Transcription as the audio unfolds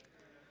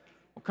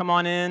Well, come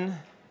on in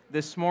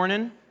this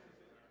morning.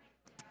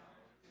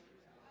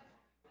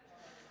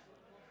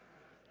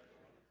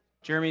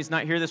 Jeremy's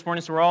not here this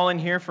morning, so we're all in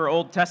here for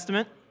Old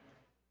Testament,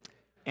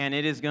 and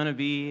it is going to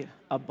be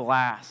a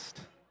blast.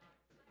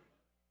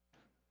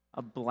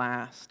 A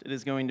blast. It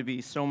is going to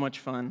be so much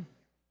fun.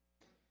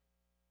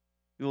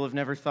 You will have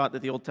never thought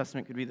that the Old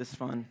Testament could be this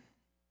fun.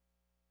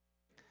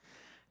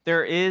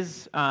 There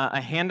is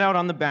a handout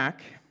on the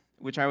back,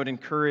 which I would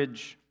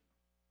encourage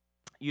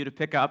you to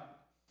pick up.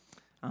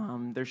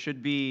 There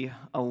should be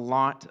a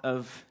lot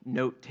of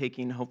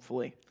note-taking,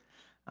 hopefully,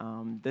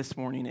 this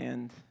morning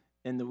and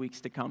in the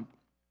weeks to come.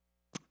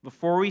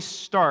 Before we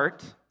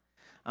start,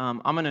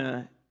 I'm going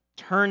to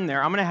turn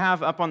there. I'm going to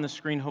have up on the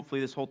screen, hopefully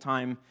this whole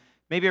time,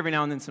 maybe every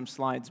now and then some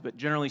slides, but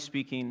generally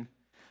speaking,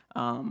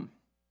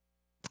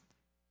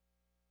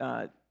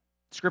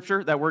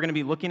 scripture that we're going to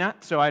be looking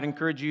at. So I'd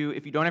encourage you,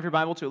 if you don't have your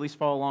Bible, to at least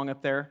follow along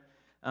up there.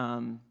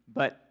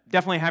 But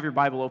definitely have your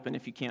Bible open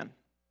if you can.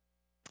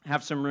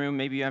 Have some room.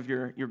 Maybe you have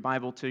your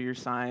Bible to your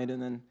side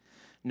and then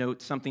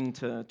note something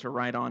to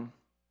write on.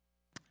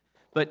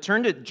 But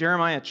turn to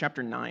Jeremiah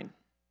chapter 9.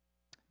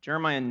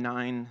 Jeremiah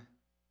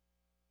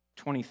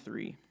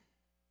 9:23.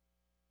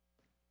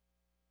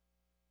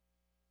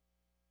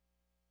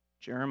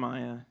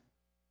 Jeremiah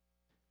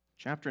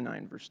chapter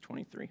 9, verse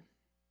 23.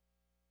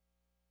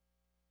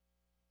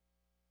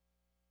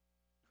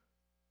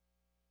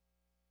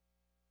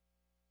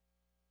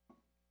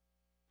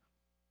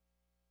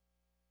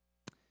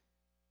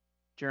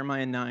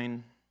 Jeremiah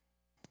 9,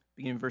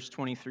 beginning in verse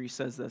 23,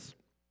 says this.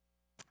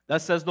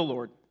 Thus says the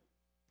Lord,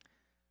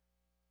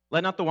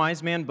 let not the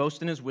wise man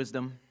boast in his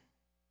wisdom,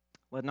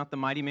 let not the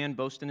mighty man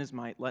boast in his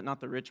might, let not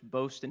the rich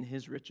boast in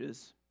his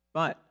riches,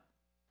 but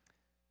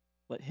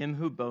let him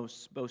who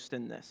boasts boast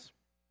in this,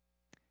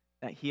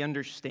 that he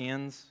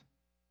understands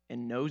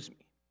and knows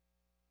me,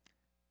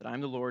 that I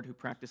am the Lord who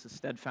practices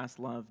steadfast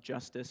love,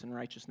 justice, and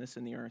righteousness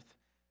in the earth.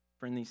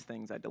 For in these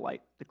things I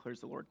delight, declares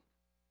the Lord.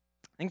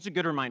 I think it's a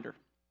good reminder.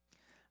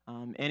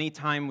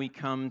 Anytime we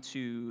come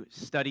to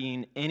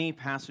studying any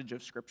passage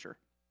of Scripture,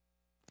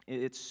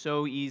 it's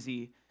so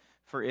easy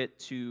for it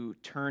to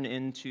turn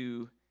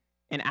into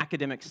an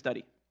academic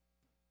study.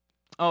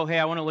 Oh, hey,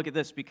 I want to look at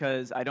this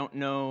because I don't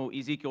know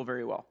Ezekiel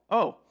very well.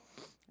 Oh,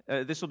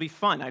 this will be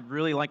fun. I'd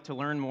really like to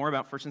learn more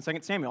about 1st and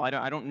 2nd Samuel.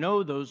 I don't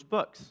know those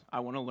books. I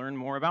want to learn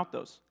more about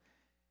those.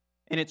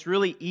 And it's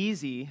really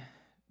easy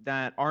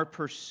that our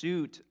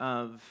pursuit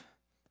of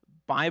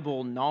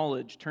Bible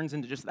knowledge turns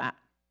into just that.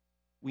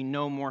 We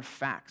know more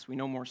facts. We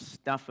know more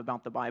stuff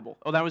about the Bible.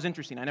 Oh, that was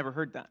interesting. I never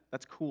heard that.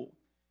 That's cool.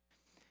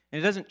 And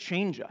it doesn't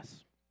change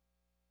us.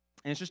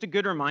 And it's just a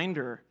good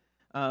reminder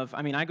of,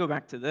 I go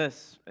back to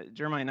this,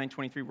 Jeremiah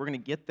 9:23. We're going to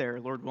get there,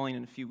 Lord willing,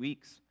 in a few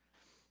weeks.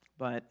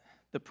 But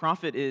the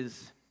prophet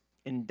is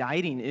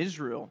indicting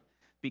Israel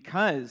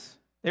because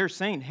they're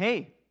saying,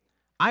 hey,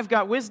 I've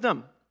got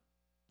wisdom.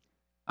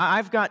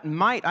 I've got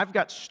might. I've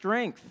got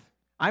strength.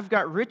 I've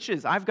got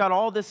riches. I've got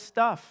all this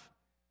stuff.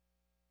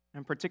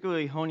 I'm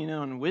particularly honing in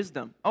on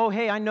wisdom. Oh,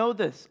 hey, I know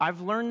this.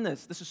 I've learned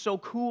this. This is so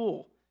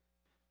cool.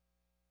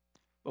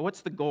 But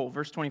what's the goal?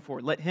 Verse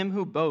 24, let him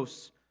who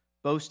boasts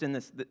boast in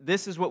this.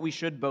 This is what we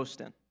should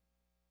boast in.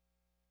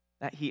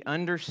 That he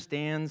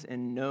understands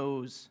and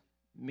knows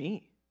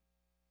me.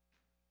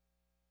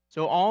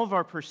 So all of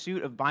our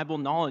pursuit of Bible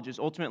knowledge is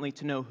ultimately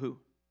to know who?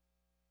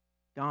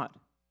 God.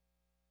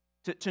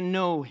 To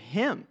know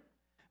him.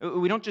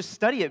 We don't just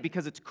study it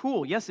because it's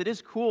cool. Yes, it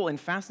is cool and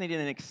fascinating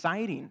and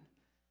exciting.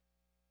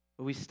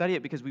 But we study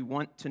it because we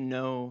want to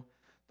know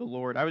the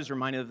Lord. I was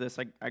reminded of this.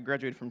 I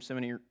graduated from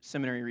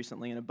seminary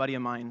recently, and a buddy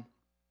of mine,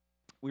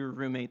 we were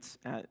roommates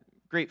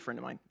great friend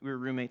of mine. We were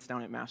roommates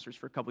down at Masters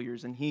for a couple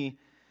years, and he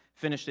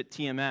finished at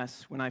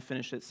TMS when I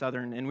finished at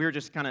Southern, and we were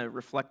just kind of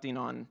reflecting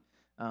on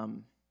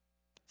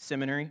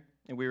seminary,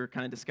 and we were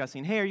kind of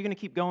discussing, hey, are you going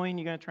to keep going?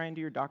 You going to try and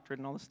do your doctorate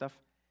and all this stuff?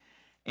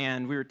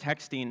 And we were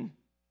texting,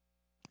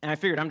 and I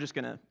figured I'm just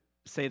going to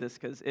say this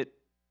because it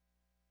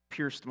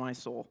pierced my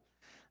soul.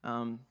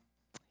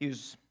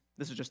 This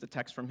is just a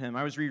text from him.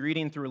 I was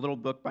rereading through a little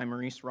book by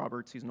Maurice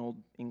Roberts. He's an old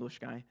English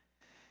guy.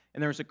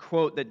 And there was a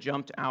quote that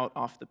jumped out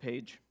off the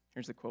page.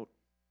 Here's the quote.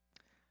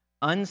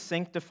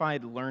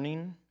 Unsanctified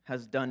learning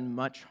has done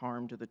much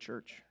harm to the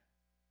church.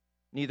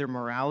 Neither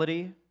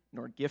morality,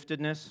 nor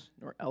giftedness,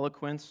 nor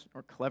eloquence,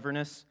 nor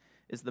cleverness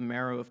is the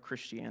marrow of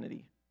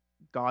Christianity.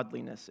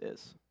 Godliness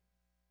is.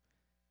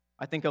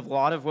 I think a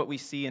lot of what we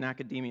see in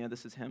academia,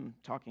 this is him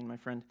talking, my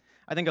friend.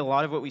 I think a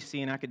lot of what we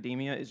see in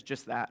academia is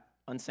just that.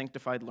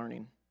 Unsanctified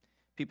learning.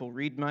 People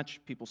read much,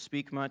 people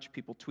speak much,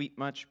 people tweet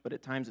much, but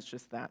at times it's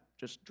just that,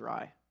 just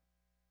dry.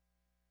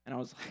 And I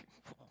was like,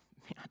 oh,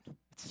 man,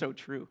 it's so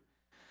true.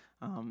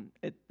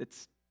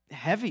 It's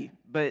heavy,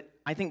 but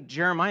I think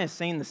Jeremiah is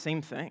saying the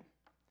same thing,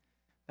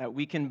 that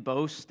we can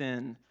boast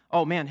in,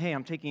 oh man, hey,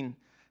 I'm taking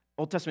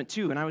Old Testament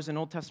 2, and I was in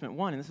Old Testament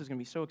 1, and this is going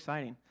to be so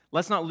exciting.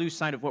 Let's not lose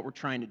sight of what we're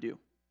trying to do.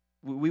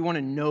 We want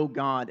to know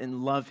God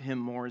and love him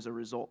more as a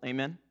result.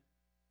 Amen?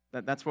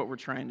 That's what we're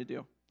trying to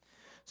do.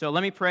 So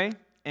let me pray,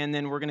 and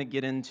then we're going to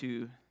get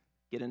into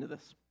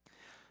this.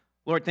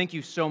 Lord, thank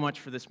you so much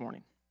for this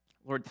morning.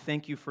 Lord,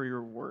 thank you for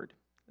your word,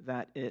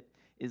 that it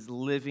is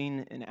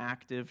living and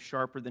active,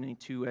 sharper than a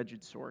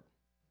two-edged sword.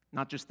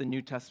 Not just the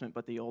New Testament,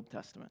 but the Old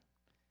Testament.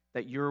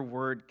 That your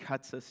word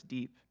cuts us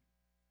deep.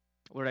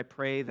 Lord, I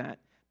pray that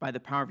by the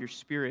power of your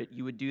Spirit,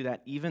 you would do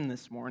that even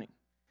this morning.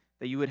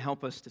 That you would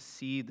help us to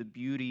see the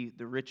beauty,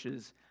 the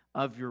riches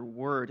of your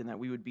word, and that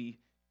we would be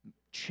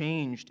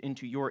changed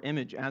into your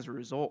image as a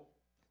result.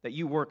 That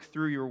you work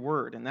through your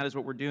word, and that is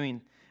what we're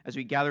doing as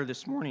we gather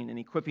this morning in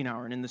Equipping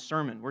Hour and in the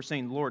sermon. We're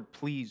saying, Lord,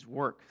 please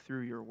work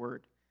through your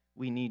word.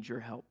 We need your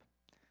help.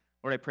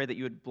 Lord, I pray that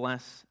you would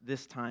bless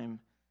this time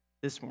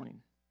this morning.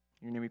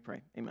 In your name we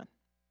pray. Amen.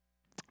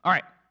 All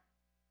right.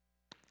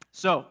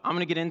 So I'm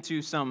going to get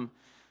into some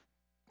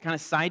kind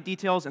of side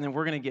details, and then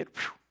we're going to get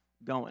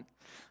going.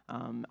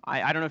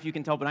 I don't know if you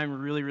can tell, but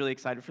I'm really, really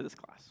excited for this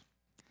class.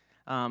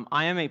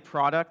 I am a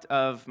product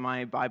of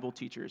my Bible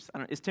teachers.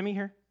 Is Timmy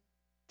here?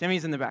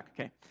 Timmy's in the back.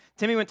 Okay.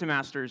 Timmy went to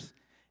Masters,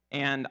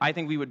 and I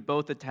think we would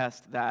both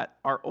attest that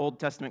our Old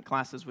Testament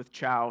classes with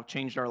Chow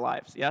changed our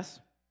lives. Yes?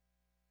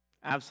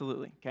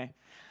 Absolutely. Okay.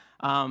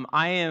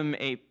 I am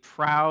a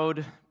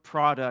proud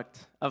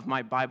product of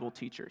my Bible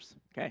teachers.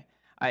 Okay.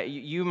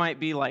 You might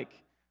be like,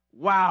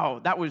 wow,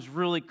 that was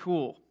really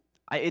cool.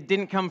 It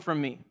didn't come from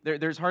me.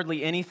 There's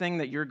hardly anything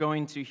that you're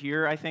going to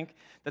hear, I think,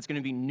 that's going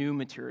to be new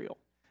material.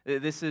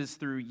 This is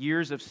through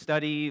years of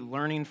study,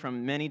 learning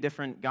from many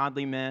different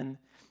godly men,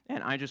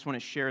 and I just want to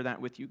share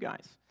that with you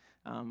guys.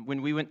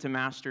 When we went to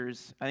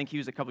Masters, I think he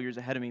was a couple years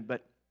ahead of me,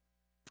 but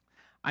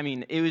I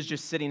mean, it was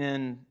just sitting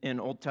in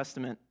Old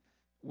Testament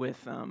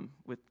with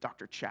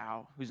Dr.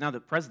 Chow, who's now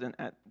the president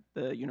at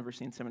the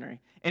University and Seminary.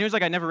 And it was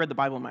like I never read the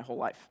Bible in my whole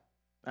life.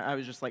 I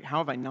was just like, how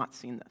have I not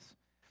seen this?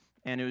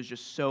 And it was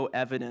just so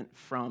evident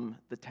from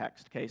the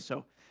text, okay?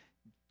 So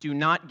do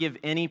not give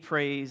any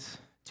praise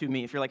to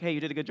me. If you're like, hey, you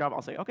did a good job,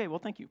 I'll say, okay, well,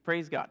 thank you.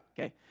 Praise God,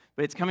 okay?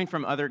 But it's coming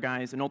from other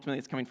guys, and ultimately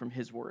it's coming from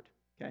his word,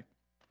 okay?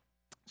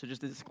 So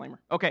just a disclaimer.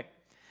 Okay,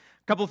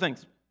 a couple of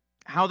things.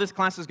 How this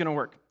class is going to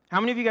work. How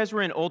many of you guys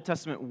were in Old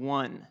Testament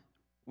 1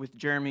 with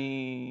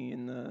Jeremy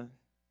a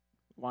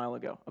while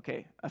ago?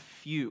 Okay, a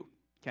few,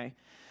 okay?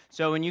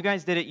 So when you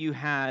guys did it, you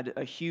had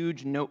a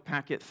huge note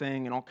packet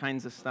thing and all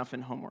kinds of stuff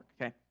in homework,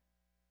 okay?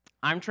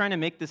 I'm trying to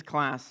make this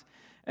class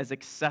as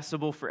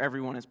accessible for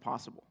everyone as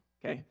possible,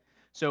 okay?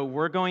 So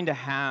we're going to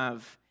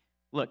have,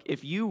 look,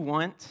 if you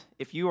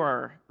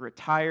are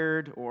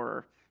retired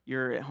or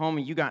you're at home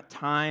and you got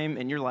time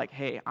and you're like,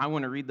 hey, I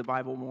want to read the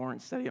Bible more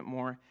and study it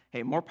more,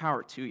 hey, more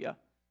power to you.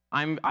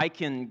 I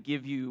can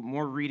give you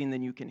more reading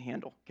than you can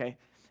handle, okay?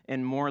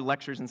 And more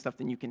lectures and stuff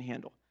than you can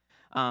handle.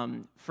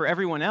 For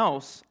everyone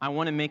else, I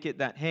want to make it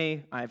that,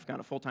 hey, I've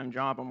got a full-time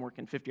job, I'm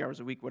working 50 hours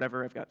a week,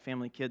 whatever, I've got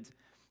family, kids.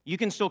 You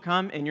can still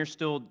come and you're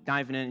still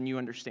diving in and you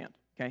understand,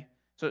 okay?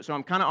 So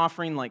I'm kind of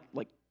offering like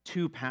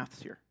two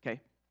paths here,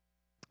 okay?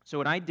 So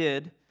what I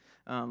did,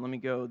 let me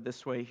go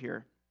this way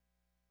here.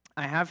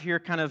 I have here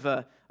kind of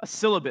a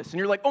syllabus, and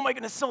you're like, oh my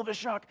goodness, syllabus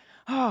shock.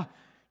 Oh,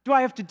 do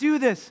I have to do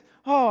this?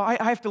 Oh, I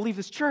have to leave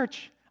this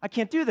church. I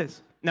can't do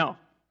this. No,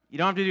 you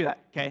don't have to do that,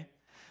 okay?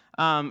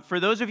 For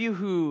those of you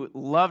who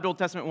loved Old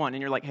Testament 1,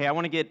 and you're like, hey, I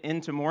want to get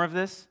into more of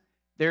this,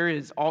 there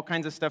is all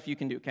kinds of stuff you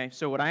can do, okay?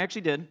 So what I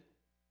actually did,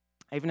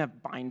 I even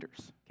have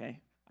binders, okay?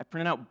 I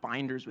printed out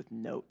binders with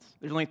notes.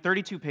 There's only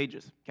 32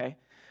 pages, okay?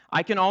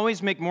 I can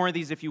always make more of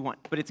these if you want,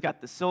 but it's got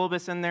the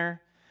syllabus in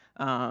there.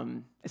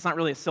 It's not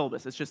really a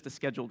syllabus, it's just a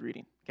scheduled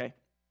reading, okay?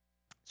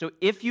 So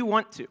if you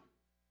want to,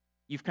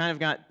 you've kind of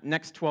got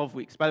next 12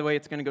 weeks. By the way,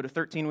 it's going to go to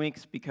 13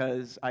 weeks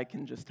because I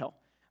can just tell.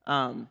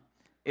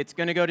 It's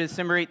going to go to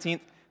December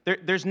 18th.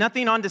 There's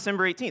nothing on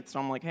December 18th, so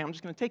I'm like, hey, I'm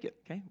just going to take it,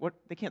 okay? What?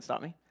 They can't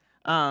stop me.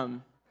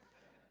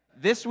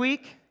 This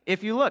week,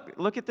 if you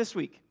look at this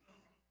week.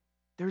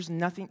 There's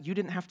nothing. You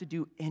didn't have to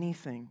do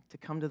anything to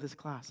come to this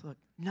class. Look,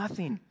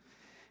 nothing,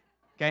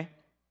 okay?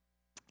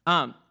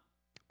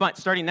 But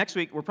starting next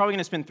week, we're probably going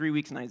to spend 3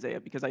 weeks in Isaiah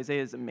because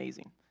Isaiah is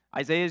amazing.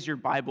 Isaiah is your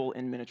Bible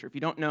in miniature. If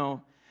you don't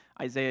know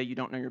Isaiah, you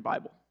don't know your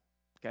Bible,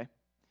 okay?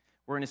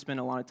 We're going to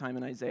spend a lot of time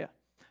in Isaiah.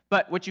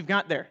 But what you've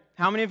got there,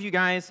 how many of you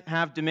guys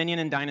have Dominion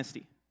and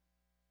Dynasty?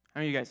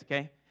 How many of you guys,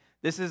 okay?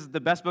 This is the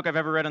best book I've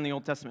ever read in the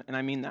Old Testament, and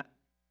I mean that.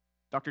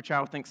 Dr.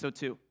 Chow thinks so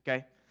too,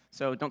 okay?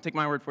 So don't take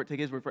my word for it,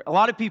 take his word for it. A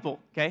lot of people,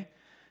 okay?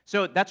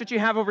 So that's what you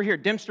have over here,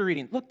 Dempster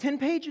reading. Look, 10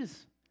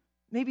 pages.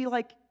 Maybe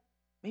like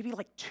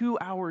 2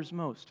 hours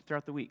most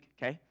throughout the week,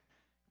 okay?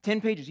 10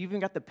 pages. You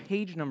even got the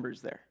page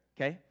numbers there,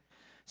 okay?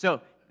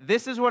 So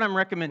this is what I'm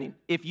recommending.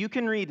 If you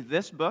can read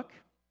this book,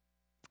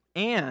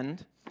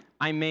 and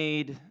I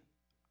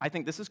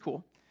think this is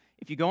cool.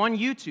 If you go on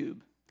YouTube,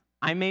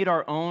 I made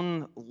our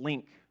own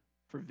link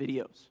for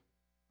videos,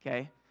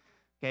 okay?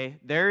 Okay,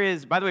 there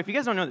is, by the way, if you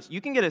guys don't know this, you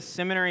can get a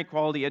seminary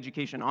quality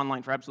education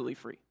online for absolutely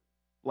free.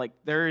 Like,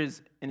 there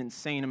is an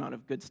insane amount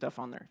of good stuff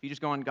on there. If you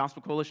just go on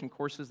Gospel Coalition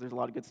courses, there's a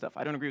lot of good stuff.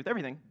 I don't agree with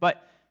everything,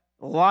 but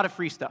a lot of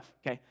free stuff,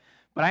 okay?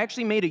 But I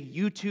actually made a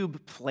YouTube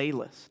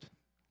playlist,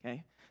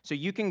 okay? So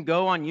you can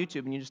go on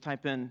YouTube and you just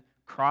type in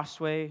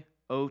Crossway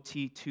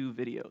OT2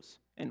 videos,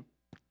 and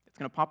it's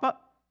going to pop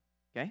up,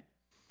 okay?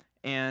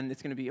 And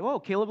it's going to be, oh,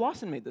 Caleb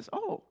Lawson made this.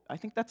 Oh, I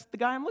think that's the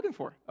guy I'm looking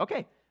for.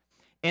 Okay.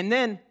 And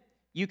then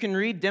you can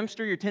read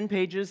Dempster, your 10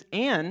 pages,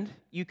 and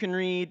you can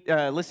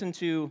listen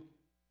to,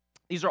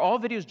 these are all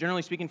videos,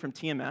 generally speaking, from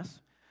TMS.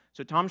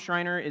 So Tom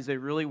Schreiner is a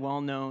really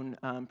well-known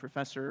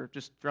professor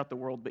just throughout the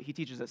world, but he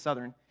teaches at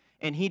Southern.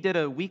 And he did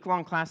a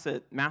week-long class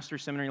at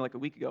Master's Seminary like a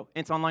week ago,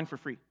 and it's online for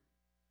free.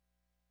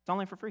 It's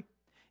online for free.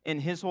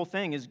 And his whole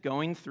thing is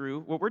going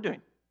through what we're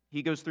doing.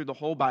 He goes through the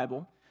whole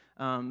Bible.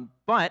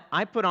 But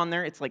I put on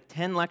there, it's like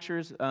 10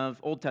 lectures of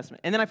Old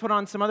Testament. And then I put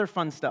on some other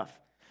fun stuff.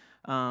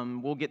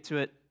 We'll get to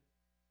it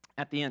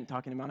at the end,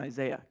 talking about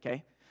Isaiah,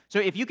 okay? So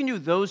if you can do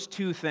those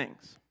two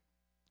things,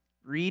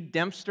 read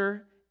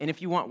Dempster, and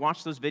if you want,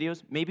 watch those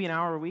videos, maybe an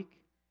hour a week,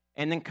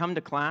 and then come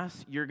to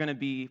class, you're going to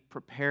be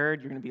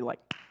prepared. You're going to be like,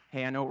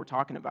 hey, I know what we're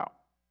talking about.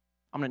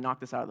 I'm going to knock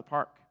this out of the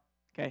park,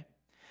 okay?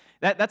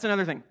 That's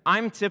another thing.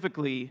 I'm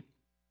typically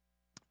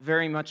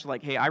very much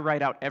like, hey, I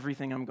write out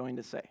everything I'm going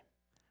to say.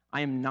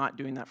 I am not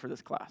doing that for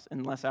this class,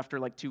 unless after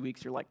like 2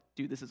 weeks you're like,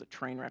 dude, this is a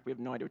train wreck. We have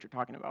no idea what you're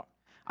talking about.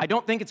 I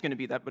don't think it's going to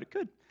be that, but it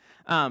could.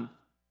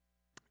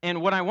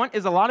 And what I want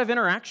is a lot of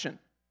interaction.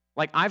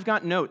 Like, I've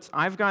got notes.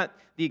 I've got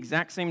the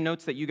exact same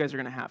notes that you guys are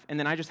going to have, and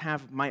then I just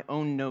have my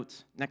own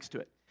notes next to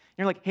it. And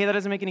you're like, hey, that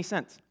doesn't make any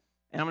sense.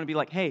 And I'm going to be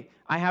like, hey,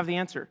 I have the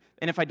answer.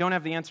 And if I don't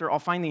have the answer, I'll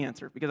find the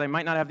answer, because I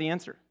might not have the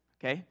answer,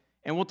 okay?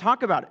 And we'll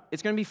talk about it.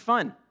 It's going to be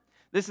fun.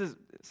 This is,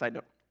 side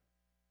note,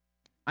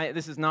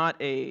 this is not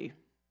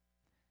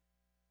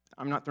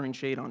I'm not throwing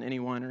shade on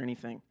anyone or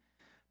anything,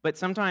 but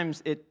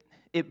sometimes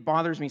it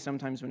bothers me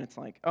sometimes when it's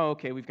like, oh,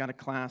 okay, we've got a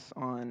class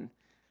on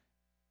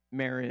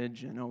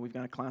marriage, and oh, we've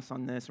got a class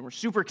on this, and we're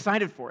super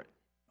excited for it.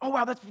 Oh,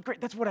 wow, that's great.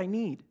 That's what I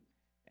need.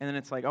 And then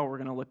it's like, oh, we're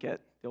going to look at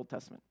the Old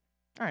Testament.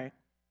 All right.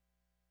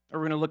 Or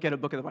we're going to look at a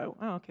book of the Bible.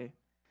 Oh, okay.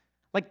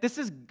 Like, this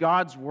is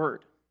God's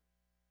word.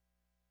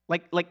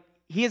 Like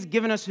he has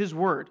given us his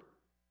word.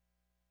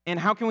 And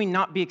how can we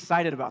not be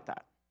excited about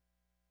that?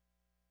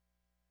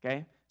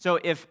 Okay? So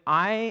if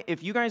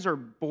you guys are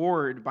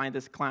bored by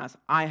this class,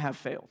 I have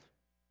failed.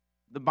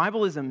 The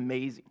Bible is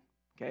amazing,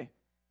 okay?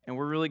 And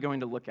we're really going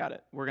to look at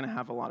it. We're going to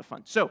have a lot of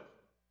fun. So,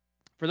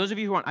 for those of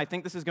you who want, I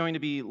think this is going to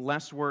be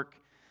less work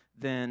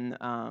than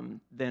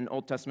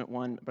Old Testament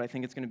 1, but I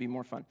think it's going to be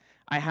more fun.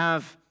 I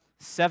have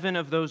 7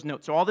 of those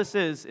notes. So all this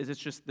is it's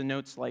just the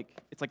notes,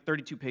 it's like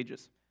 32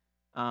 pages.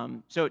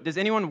 So does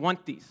anyone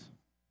want these?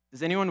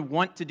 Does anyone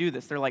want to do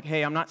this? They're like,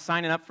 hey, I'm not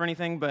signing up for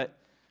anything, but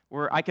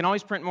I can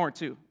always print more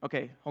too.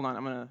 Okay, hold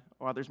on.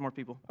 Wow, there's more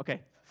people. Okay,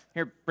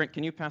 here, Brent,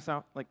 can you pass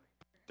out like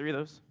 3 of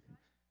those?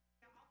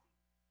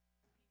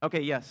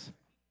 Okay, yes.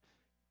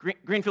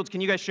 Greenfields,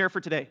 can you guys share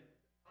for today?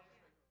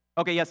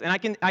 Okay, yes, and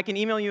I can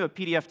email you a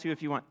PDF too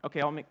if you want.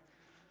 Okay, I'll make.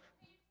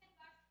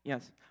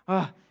 Yes.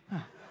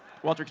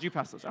 Walter, could you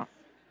pass those out?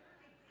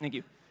 Thank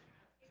you.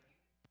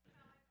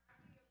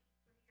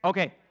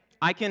 Okay,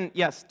 I can.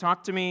 Yes,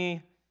 talk to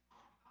me.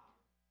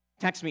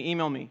 Text me,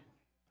 email me.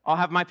 I'll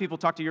have my people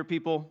talk to your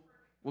people.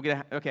 We'll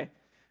get okay.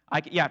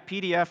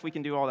 PDF, we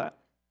can do all that.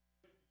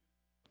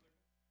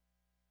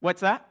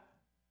 What's that?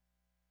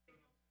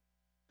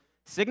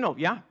 Signal,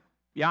 yeah.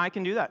 Yeah, I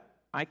can do that.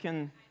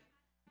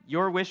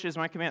 Your wish is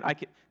my command.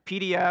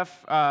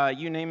 PDF,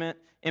 you name it,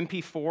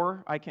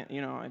 MP4,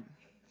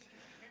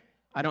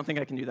 I don't think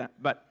I can do that,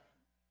 but.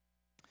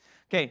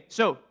 Okay,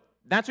 so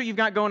that's what you've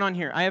got going on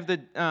here. I have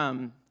the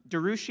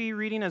Darushi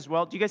reading as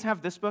well. Do you guys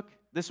have this book?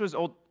 This was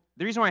old.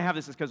 The reason why I have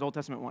this is because Old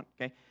Testament 1,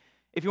 okay?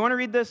 If you want to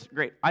read this,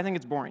 great. I think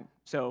it's boring,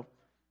 so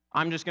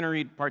I'm just going to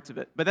read parts of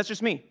it. But that's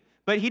just me.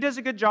 But he does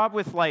a good job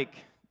with,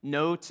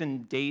 notes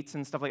and dates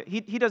and stuff like that.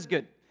 He does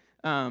good,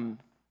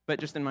 but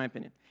just in my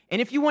opinion.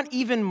 And if you want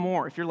even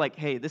more, if you're like,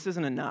 hey, this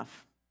isn't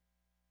enough,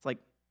 it's like,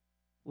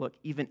 look,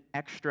 even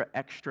extra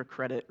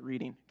credit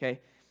reading, okay?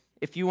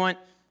 If you want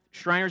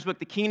Schreiner's book,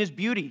 The Key and His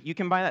Beauty, you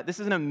can buy that. This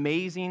is an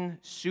amazing,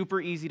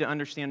 super easy to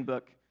understand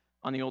book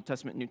on the Old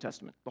Testament and New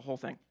Testament, the whole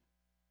thing.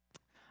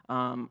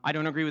 I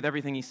don't agree with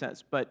everything he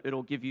says, but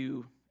it'll give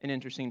you an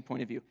interesting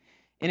point of view.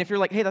 And if you're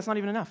like, hey, that's not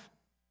even enough,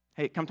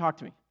 hey, come talk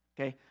to me,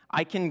 okay?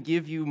 I can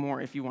give you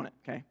more if you want it,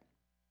 okay?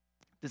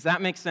 Does that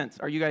make sense?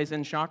 Are you guys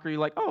in shock? Or are you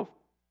like, oh,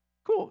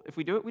 cool, if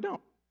we do it, we don't.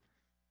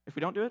 If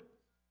we don't do it,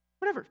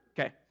 whatever,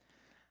 okay?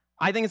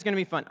 I think it's going to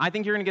be fun. I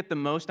think you're going to get the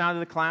most out of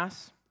the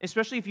class,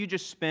 especially if you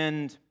just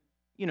spend,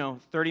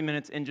 30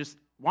 minutes and just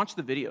watch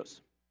the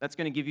videos. That's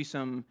going to give you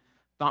some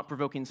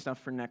thought-provoking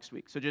stuff for next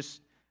week. So just,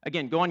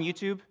 again, go on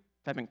YouTube,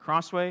 type in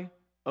Crossway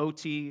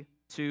OT2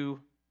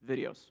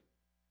 videos,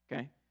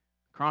 okay?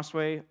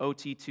 Crossway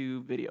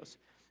OT2 videos.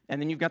 And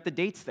then you've got the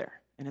dates there.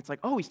 And it's like,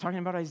 oh, he's talking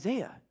about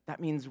Isaiah. That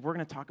means we're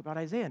going to talk about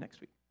Isaiah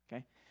next week,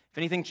 okay? If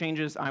anything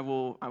changes, I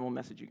will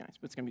message you guys,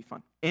 but it's going to be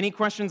fun. Any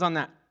questions on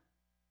that?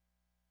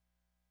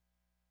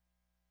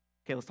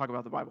 Okay, let's talk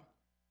about the Bible.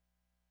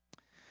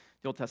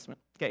 The Old Testament.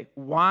 Okay,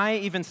 why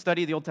even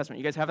study the Old Testament?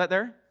 You guys have that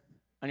there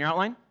on your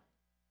outline?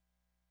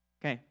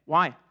 Okay,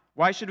 why?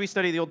 Why should we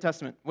study the Old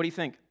Testament? What do you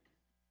think?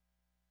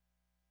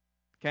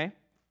 Okay?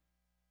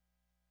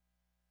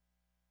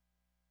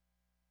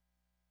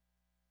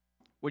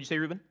 What'd you say,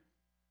 Ruben?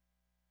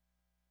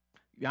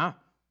 Yeah,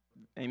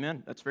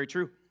 amen. That's very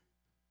true.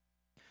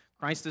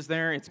 Christ is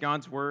there. It's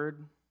God's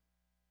word.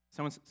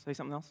 Someone say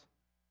something else?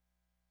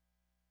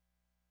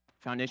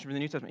 Foundation for the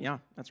New Testament. Yeah,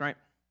 that's right.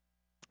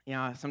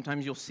 Yeah,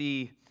 sometimes you'll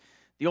see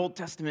the Old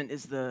Testament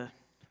is the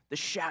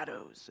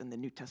shadows, and the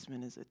New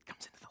Testament is it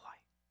comes into the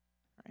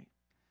light, right?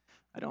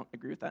 I don't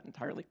agree with that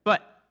entirely.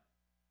 But,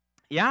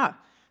 yeah,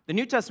 the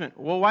New Testament.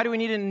 Well, why do we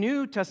need a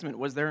New Testament?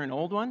 Was there an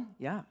old one?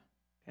 Yeah,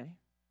 okay.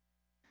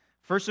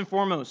 First and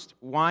foremost,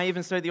 why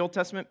even study the Old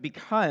Testament?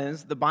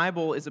 Because the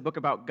Bible is a book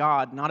about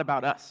God, not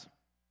about us.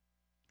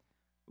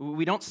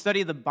 We don't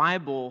study the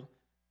Bible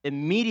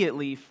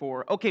immediately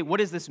for, okay, what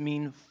does this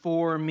mean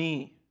for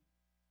me?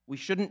 We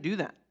shouldn't do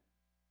that.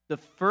 The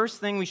first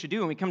thing we should do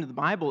when we come to the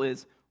Bible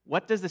is,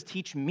 what does this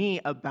teach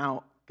me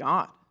about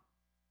God?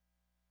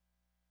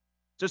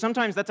 So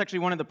sometimes that's actually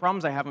one of the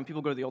problems I have when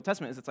people go to the Old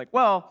Testament is it's like,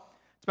 well,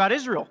 it's about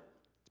Israel.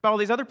 It's about all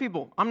these other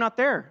people. I'm not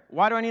there.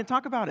 Why do I need to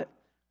talk about it?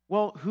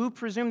 Well, who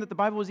presumed that the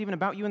Bible was even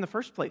about you in the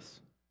first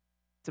place?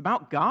 It's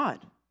about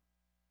God.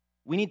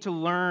 We need to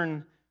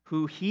learn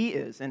who He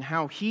is and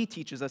how He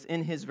teaches us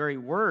in His very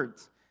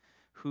words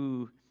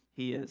who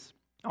He is.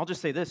 I'll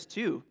just say this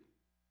too.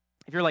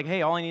 If you're like,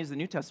 hey, all I need is the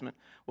New Testament.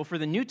 Well, for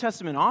the New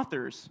Testament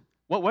authors,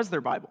 what was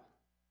their Bible?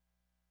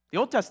 The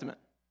Old Testament.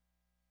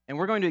 And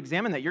we're going to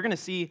examine that. You're going to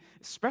see,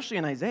 especially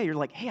in Isaiah, you're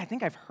like, hey, I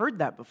think I've heard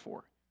that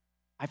before.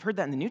 I've heard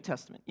that in the New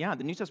Testament. Yeah,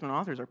 the New Testament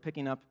authors are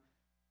picking up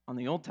on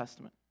the Old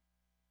Testament.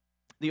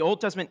 The Old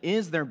Testament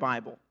is their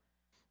Bible.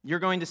 You're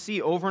going to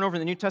see over and over in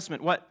the New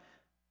Testament what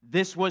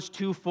this was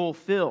to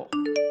fulfill.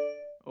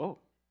 Oh,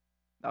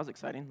 that was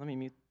exciting. Let me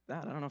mute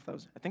that. I don't know if that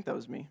was, I think that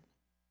was me.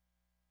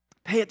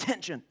 Pay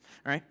attention,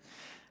 all right?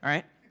 All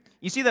right?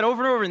 You see that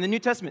over and over in the New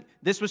Testament.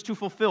 This was to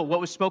fulfill what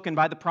was spoken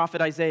by the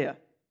prophet Isaiah.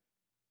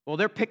 Well,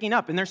 they're picking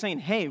up and they're saying,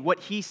 hey, what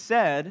he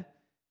said,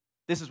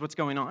 this is what's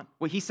going on.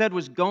 What he said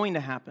was going to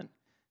happen.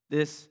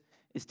 This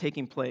is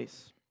taking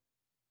place.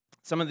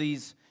 Some of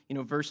these,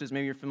 verses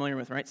maybe you're familiar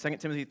with, right? 2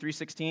 Timothy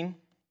 3:16.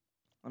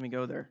 Let me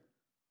go there.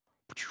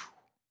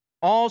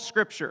 All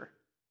Scripture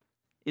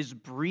is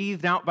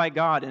breathed out by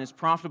God and is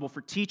profitable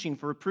for teaching,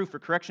 for reproof, for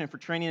correction, and for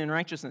training in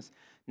righteousness.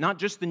 Not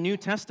just the New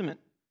Testament,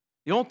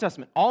 the Old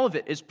Testament. All of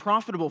it is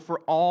profitable for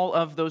all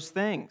of those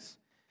things.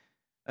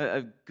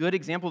 A good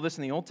example of this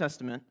in the Old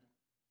Testament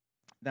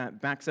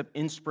that backs up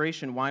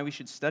inspiration, why we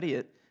should study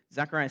it,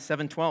 Zechariah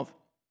 7:12.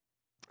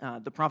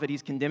 The prophet,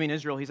 he's condemning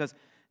Israel. He says,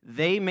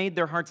 they made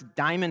their hearts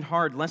diamond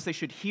hard, lest they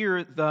should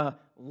hear the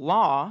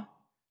law,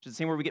 which is the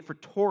same word we get for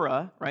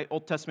Torah, right?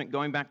 Old Testament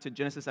going back to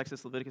Genesis,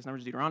 Exodus, Leviticus,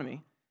 Numbers,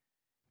 Deuteronomy.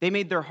 They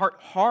made their heart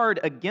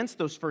hard against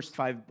those first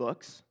 5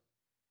 books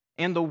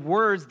and the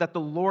words that the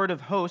Lord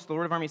of hosts, the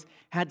Lord of armies,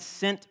 had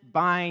sent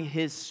by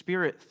his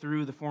Spirit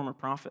through the former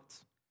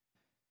prophets.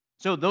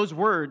 So those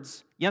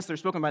words, yes, they're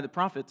spoken by the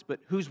prophets,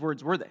 but whose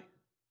words were they?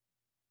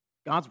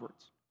 God's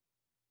words.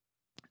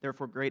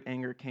 Therefore, great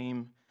anger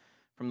came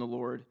from the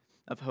Lord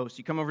of hosts.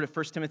 You come over to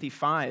 1 Timothy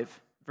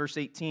 5, verse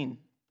 18.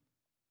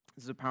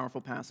 This is a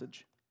powerful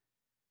passage.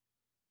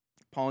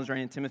 Paul is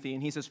writing to Timothy,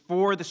 and he says,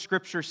 for the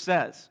Scripture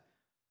says,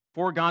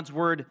 for God's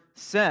word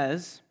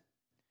says,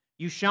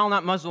 you shall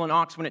not muzzle an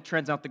ox when it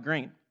treads out the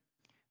grain.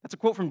 That's a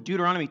quote from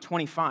Deuteronomy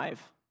 25,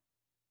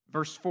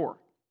 verse 4.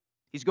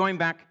 He's going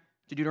back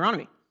to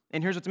Deuteronomy.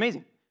 And here's what's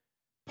amazing.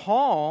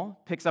 Paul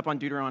picks up on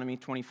Deuteronomy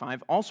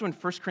 25, also in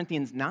 1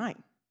 Corinthians 9,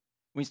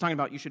 when he's talking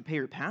about you should pay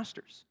your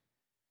pastors.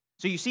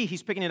 So you see,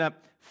 he's picking it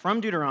up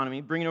from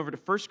Deuteronomy, bringing it over to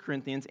 1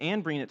 Corinthians,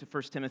 and bringing it to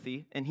 1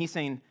 Timothy, and he's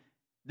saying,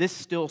 this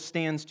still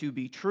stands to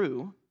be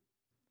true.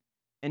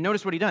 And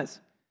notice what he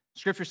does.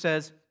 Scripture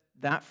says,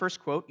 that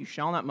first quote, you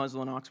shall not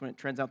muzzle an ox when it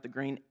treads out the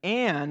grain,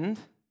 and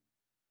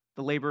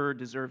the laborer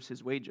deserves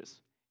his wages.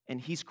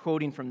 And he's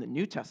quoting from the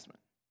New Testament.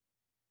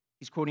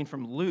 He's quoting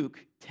from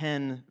Luke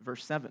 10,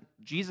 verse 7,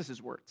 Jesus'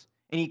 words.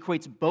 And he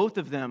equates both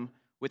of them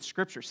with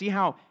Scripture. See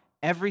how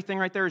everything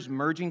right there is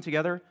merging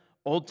together?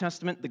 Old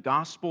Testament, the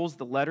Gospels,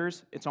 the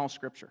letters, it's all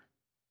Scripture,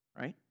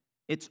 right?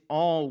 It's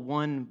all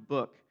one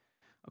book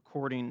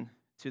according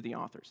to the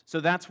authors. So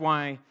that's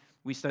why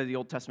we study the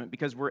Old Testament,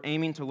 because we're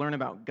aiming to learn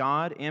about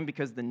God and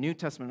because the New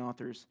Testament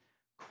authors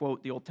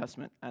quote the Old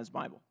Testament as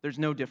Bible. There's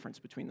no difference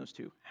between those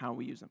two, how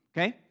we use them,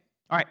 okay?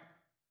 All right,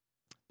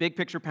 big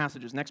picture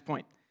passages. Next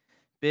point,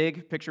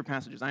 big picture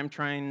passages. I'm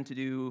trying to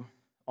do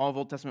all of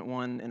Old Testament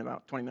 1 in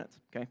about 20 minutes,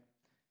 okay?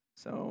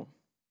 So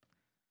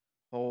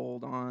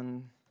hold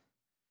on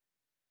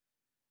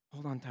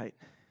tight.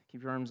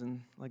 Keep your arms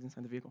and legs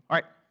inside the vehicle. All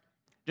right,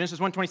 Genesis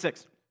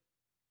 1:26.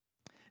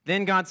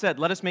 Then God said,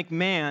 let us make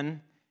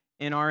man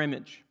in our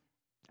image,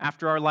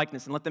 after our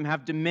likeness, and let them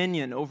have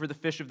dominion over the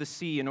fish of the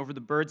sea, and over the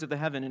birds of the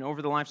heaven, and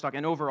over the livestock,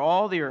 and over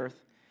all the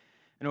earth,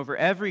 and over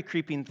every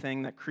creeping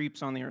thing that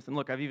creeps on the earth. And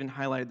look, I've even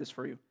highlighted this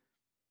for you.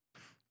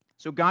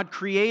 So God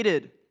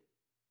created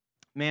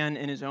man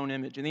in his own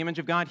image. In the image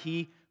of God,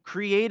 he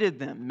created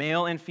them.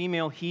 Male and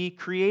female, he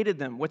created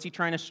them. What's he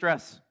trying to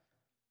stress?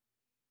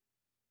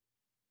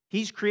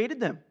 He's created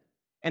them.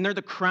 And they're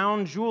the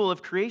crown jewel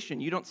of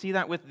creation. You don't see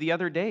that with the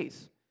other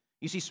days.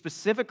 You see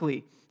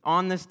specifically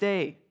on this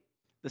day,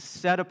 the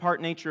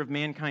set-apart nature of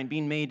mankind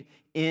being made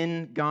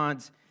in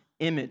God's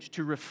image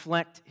to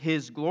reflect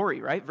his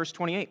glory, right? Verse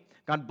 28,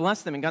 God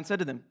blessed them, and God said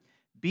to them,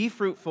 be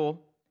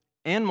fruitful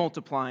and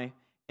multiply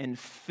and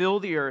fill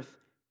the earth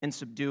and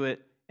subdue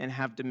it and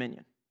have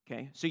dominion,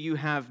 okay? So you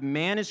have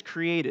man is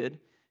created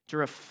to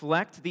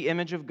reflect the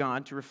image of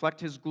God, to reflect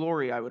his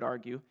glory, I would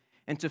argue,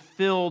 and to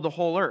fill the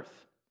whole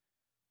earth.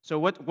 So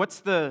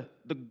what's the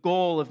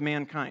goal of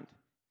mankind?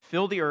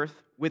 Fill the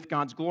earth with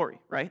God's glory,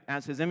 right?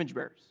 As his image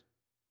bearers,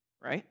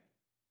 right?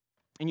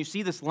 And you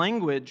see this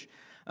language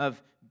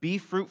of be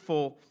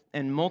fruitful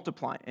and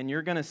multiply. And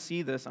you're going to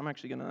see this. I'm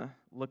actually going to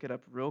look it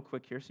up real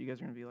quick here so you guys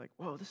are going to be like,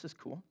 whoa, this is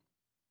cool.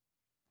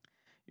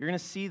 You're going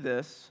to see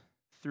this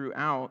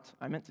throughout.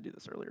 I meant to do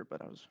this earlier,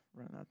 but I was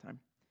running out of time.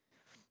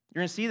 You're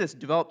going to see this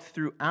developed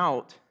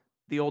throughout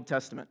the Old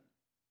Testament.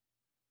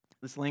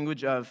 This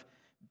language of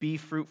be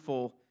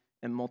fruitful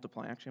and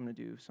multiply. Actually, I'm going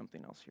to do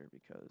something else here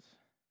because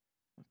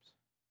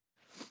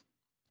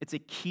it's a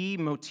key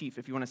motif,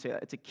 if you want to say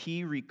that. It's a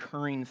key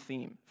recurring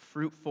theme,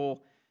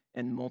 fruitful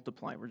and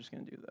multiply. We're just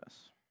going to do this.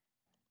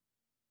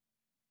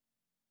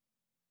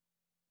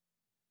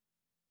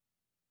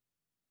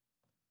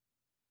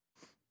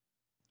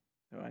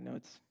 So I know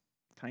it's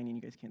tiny and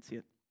you guys can't see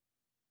it.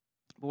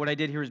 But what I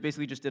did here is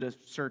basically just did a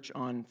search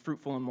on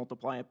fruitful and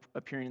multiply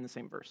appearing in the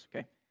same verse,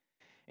 okay?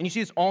 And you see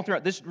this all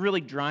throughout. This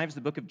really drives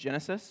the book of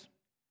Genesis,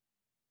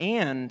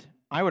 and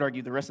I would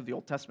argue the rest of the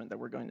Old Testament that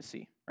we're going to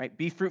see, right?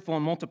 Be fruitful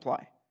and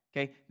multiply,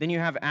 okay? Then you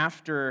have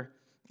after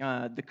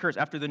the curse,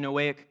 after the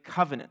Noahic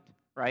covenant,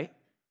 right?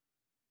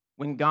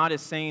 When God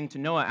is saying to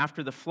Noah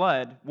after the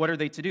flood, what are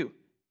they to do?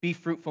 Be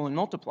fruitful and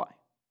multiply.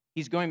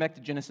 He's going back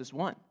to Genesis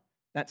 1.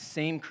 That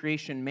same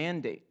creation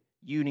mandate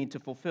you need to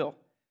fulfill.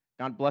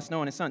 God blessed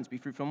Noah and his sons, be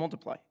fruitful and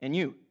multiply. And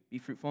you, be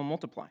fruitful and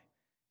multiply,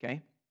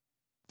 okay?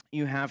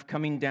 You have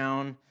coming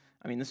down,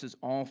 this is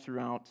all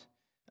throughout,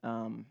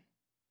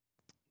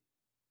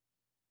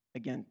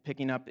 again,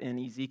 picking up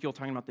in Ezekiel,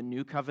 talking about the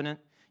new covenant.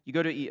 You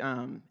go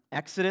to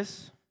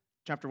Exodus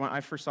chapter 1.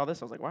 I first saw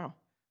this, I was like, wow.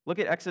 Look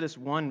at Exodus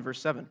 1,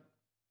 verse 7.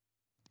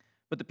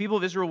 But the people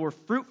of Israel were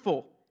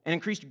fruitful and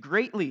increased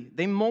greatly.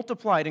 They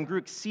multiplied and grew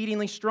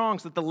exceedingly strong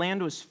so that the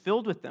land was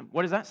filled with them.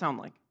 What does that sound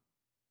like?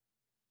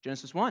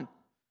 Genesis 1.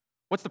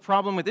 What's the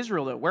problem with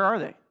Israel, though? Where are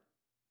they?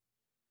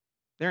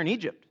 They're in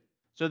Egypt.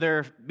 So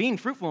they're being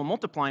fruitful and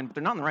multiplying, but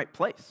they're not in the right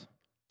place.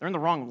 They're in the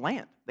wrong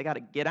land. They got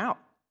to get out.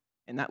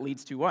 And that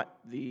leads to what?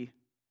 The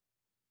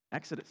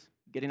Exodus,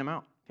 getting them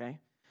out, okay?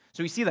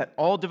 So we see that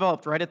all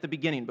developed right at the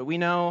beginning, but we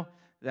know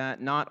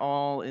that not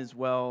all is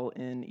well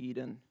in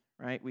Eden,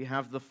 right? We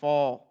have the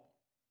fall.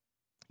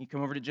 You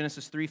come over to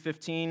Genesis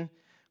 3:15,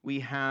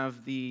 we have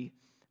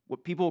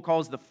what people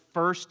call the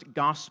first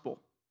gospel.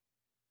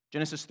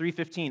 Genesis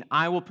 3:15,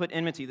 I will put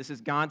enmity. This is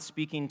God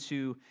speaking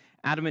to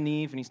Adam and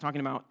Eve, and he's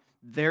talking about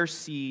their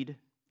seed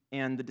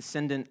and the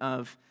descendant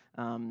of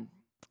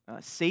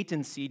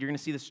Satan's seed. You're going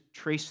to see this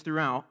traced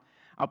throughout.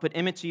 I'll put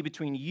enmity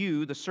between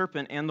you, the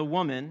serpent, and the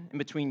woman, and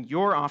between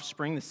your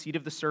offspring, the seed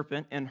of the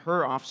serpent, and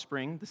her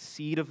offspring, the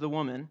seed of the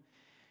woman.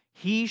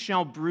 He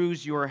shall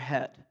bruise your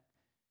head,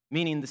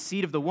 meaning the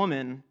seed of the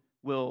woman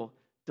will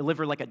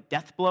deliver like a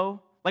death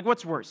blow. Like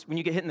what's worse, when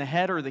you get hit in the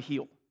head or the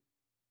heel?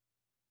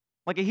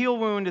 Like a heel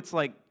wound, it's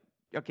like,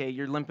 okay,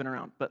 you're limping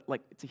around, but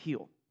like it's a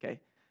heel, okay?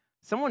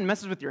 Someone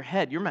messes with your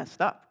head, you're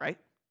messed up, right?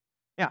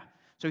 Yeah,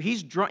 so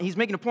he's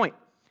making a point.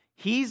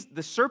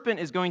 The serpent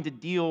is going to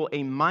deal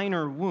a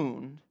minor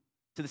wound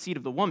to the seed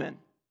of the woman,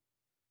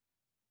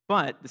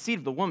 but the seed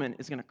of the woman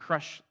is going to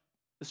crush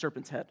the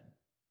serpent's head,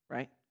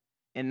 right?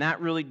 And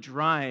that really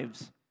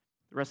drives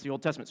the rest of the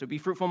Old Testament. So be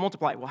fruitful and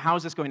multiply. Well, how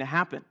is this going to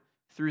happen?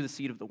 Through the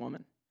seed of the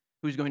woman,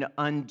 who's going to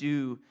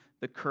undo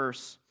the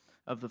curse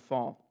of the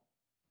fall.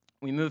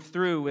 We move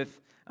through with,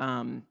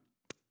 rather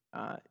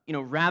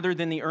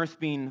than the earth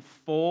being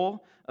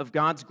full of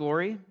God's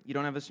glory, you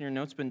don't have this in your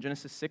notes, but in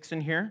Genesis 6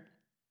 in here,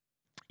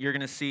 you're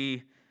going to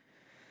see,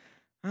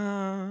 I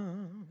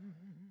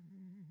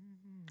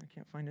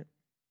can't find it.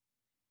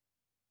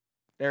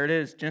 There it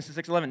is, Genesis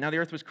 6:11. Now the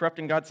earth was corrupt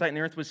in God's sight, and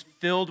the earth was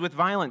filled with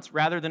violence,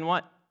 rather than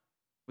what?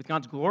 With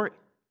God's glory.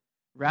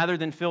 Rather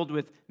than filled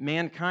with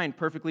mankind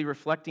perfectly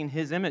reflecting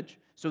his image.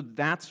 So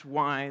that's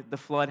why the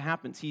flood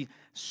happens. He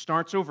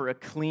starts over a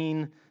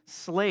clean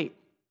slate.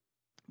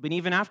 But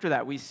even after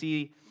that, we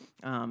see,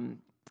 I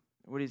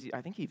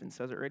think he even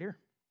says it right here.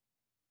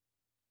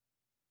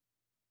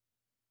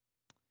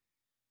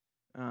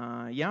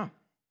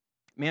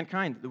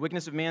 Mankind, the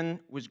wickedness of man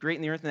was great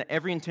in the earth, and that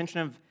every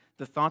intention of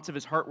the thoughts of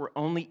his heart were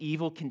only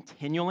evil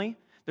continually.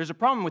 There's a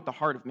problem with the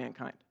heart of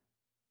mankind.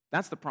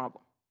 That's the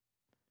problem.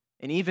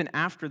 And even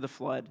after the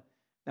flood,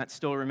 that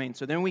still remains.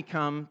 So then we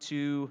come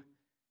to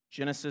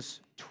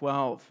Genesis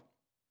 12,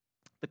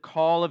 the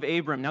call of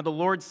Abram. Now the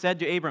Lord said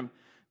to Abram,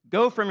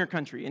 go from your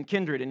country and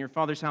kindred and your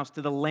father's house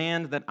to the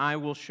land that I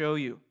will show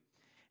you.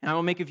 And I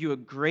will make of you a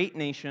great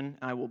nation.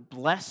 I will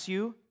bless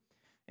you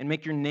and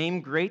make your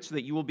name great so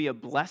that you will be a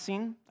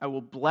blessing. I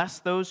will bless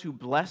those who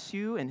bless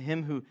you, and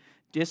him who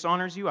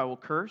dishonors you I will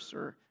curse,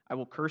 or I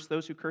will curse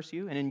those who curse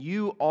you, and in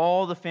you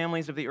all the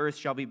families of the earth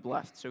shall be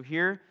blessed. So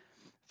here,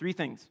 three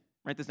things.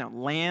 Write this down.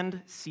 Land,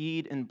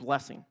 seed, and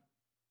blessing.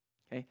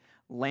 Okay?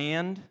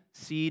 Land,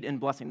 seed, and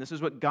blessing. This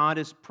is what God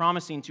is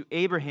promising to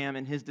Abraham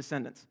and his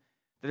descendants.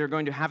 That they're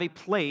going to have a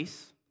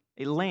place,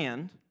 a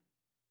land.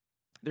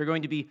 They're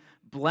going to be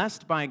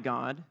blessed by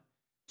God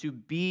to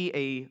be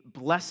a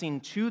blessing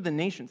to the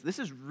nations. This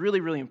is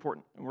really, really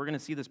important. And we're going to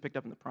see this picked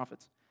up in the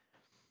prophets.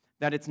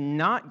 That it's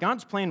not,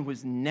 God's plan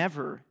was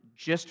never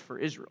just for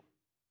Israel.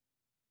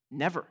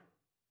 Never.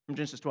 From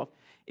Genesis 12.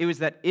 It was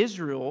that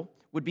Israel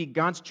would be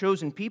God's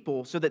chosen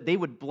people so that they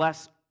would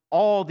bless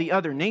all the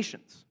other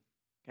nations.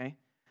 Okay?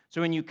 So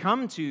when you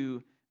come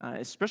to,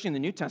 especially in the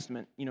New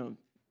Testament,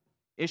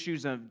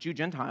 issues of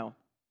Jew-Gentile,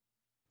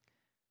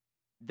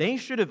 they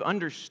should have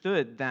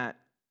understood that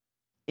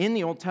in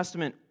the Old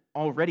Testament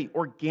already,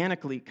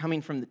 organically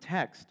coming from the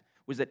text,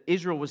 was that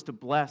Israel was to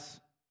bless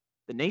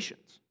the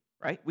nations,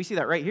 right? We see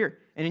that right here.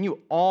 And in you,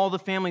 all the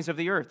families of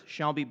the earth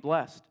shall be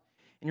blessed.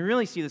 And you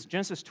really see this,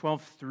 Genesis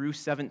 12 through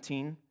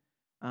 17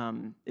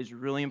 is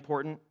really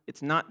important.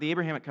 It's not, the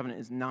Abrahamic covenant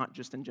is not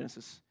just in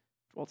Genesis,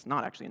 well, it's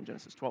not actually in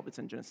Genesis 12, it's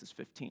in Genesis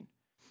 15,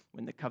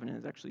 when the covenant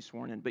is actually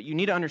sworn in. But you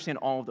need to understand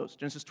all of those,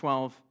 Genesis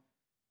 12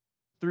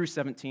 through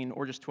 17,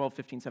 or just 12,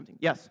 15, 17.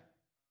 Yes?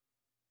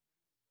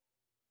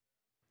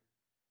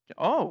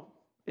 Oh,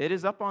 it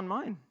is up on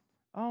mine.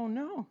 Oh,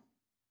 no.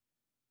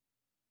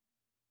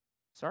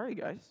 Sorry,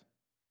 guys.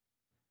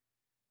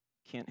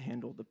 Can't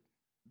handle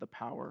the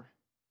power.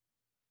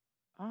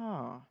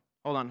 Hold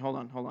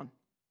on.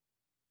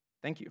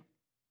 Thank you.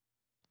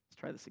 Let's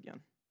try this again.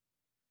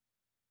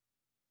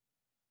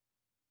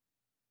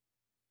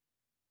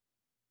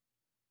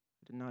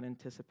 I did not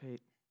anticipate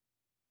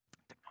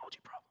technology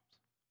problems.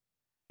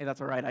 Hey,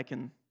 that's all right.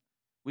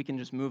 We can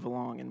just move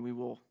along and we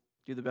will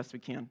do the best we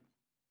can.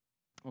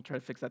 We'll try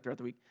to fix that throughout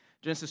the week.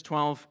 Genesis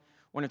 12,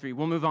 1 and 3.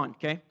 We'll move on,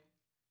 okay?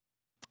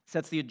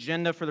 Sets the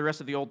agenda for the rest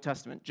of the Old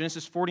Testament.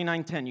 Genesis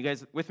 49:10. You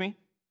guys with me?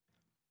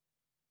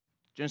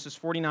 Genesis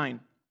 49.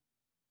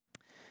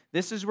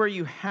 This is where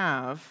you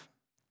have,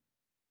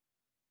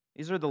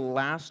 these are the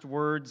last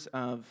words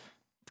of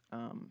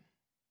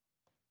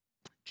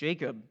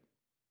Jacob.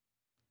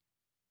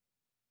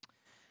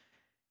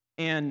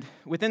 And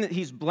within it,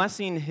 he's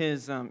blessing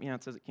his,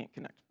 it says it can't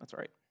connect. That's all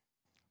right.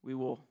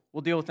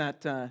 We'll deal with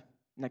that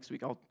next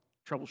week. I'll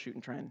troubleshoot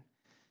and try and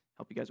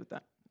help you guys with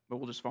that. But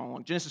we'll just follow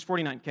along. Genesis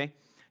 49, okay?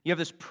 You have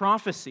this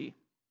prophecy.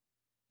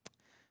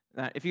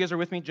 If you guys are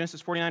with me, Genesis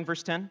 49,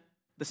 verse 10,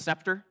 the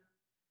scepter.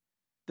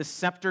 The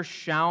scepter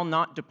shall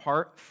not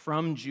depart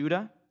from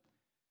Judah.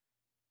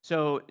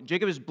 So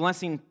Jacob is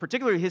blessing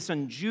particularly his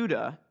son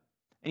Judah,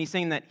 and he's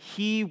saying that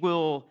he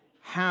will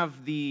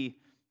have the,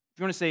 if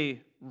you want to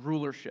say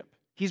rulership,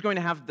 he's going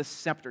to have the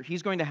scepter.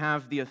 He's going to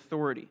have the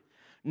authority,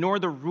 nor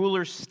the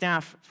ruler's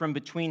staff from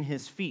between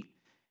his feet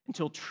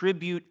until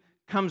tribute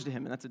comes to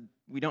him. And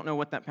we don't know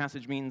what that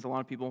passage means. A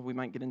lot of people, we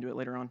might get into it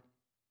later on.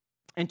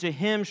 And to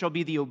him shall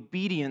be the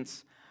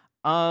obedience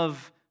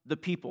of the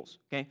peoples,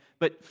 okay?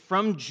 But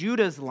from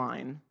Judah's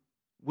line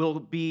will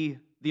be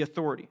the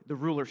authority, the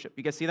rulership.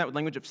 You guys see that with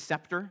language of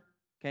scepter,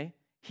 okay?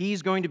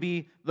 He's going to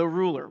be the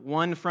ruler,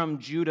 one from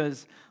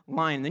Judah's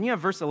line. Then you have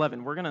verse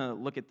 11. We're going to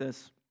look at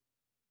this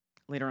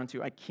later on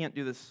too. I can't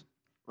do this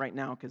right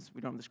now because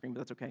we don't have the screen, but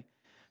that's okay.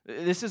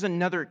 This is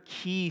another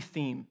key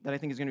theme that I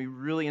think is going to be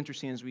really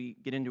interesting as we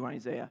get into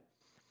Isaiah.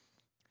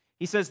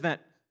 He says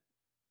that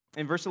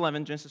in verse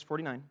 11, Genesis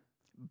 49,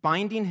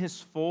 binding his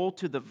foal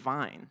to the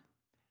vine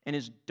and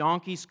his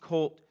donkey's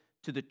colt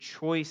to the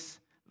choice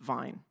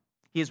vine.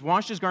 He has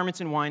washed his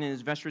garments in wine and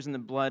his vestures in the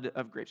blood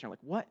of grapes. And you're like,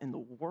 what in the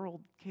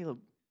world, Caleb?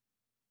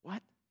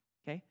 What?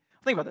 Okay,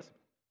 think about this.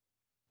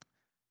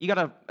 You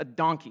got a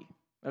donkey,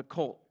 a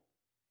colt,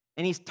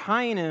 and he's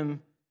tying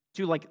him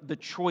to like the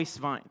choice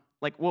vine.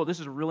 Like, whoa, this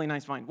is a really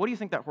nice vine. What do you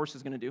think that horse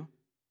is going to do?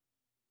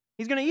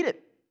 He's going to eat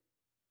it.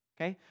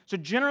 Okay? So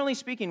generally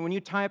speaking, when you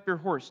tie up your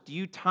horse, do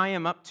you tie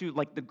him up to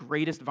like the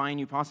greatest vine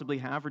you possibly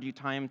have, or do you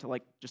tie him to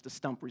like just a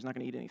stump where he's not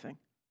going to eat anything?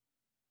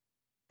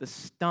 The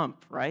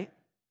stump, right?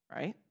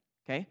 Right?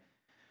 Okay?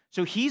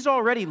 So he's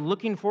already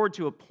looking forward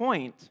to a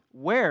point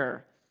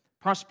where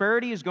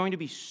prosperity is going to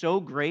be so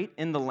great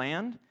in the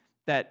land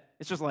that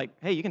it's just like,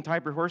 hey, you can tie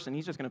up your horse and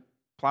he's just going to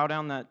plow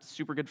down that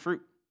super good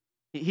fruit.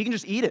 He can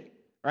just eat it,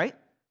 right?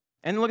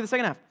 And then look at the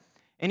second half.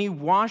 And he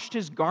washed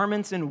his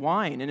garments in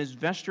wine and his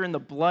vesture in the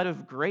blood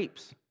of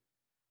grapes.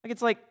 Like,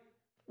 it's like,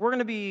 we're going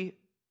to be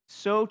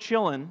so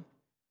chilling,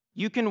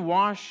 you can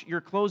wash your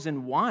clothes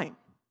in wine.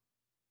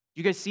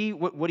 You guys see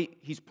what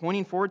he's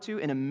pointing forward to?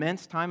 An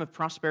immense time of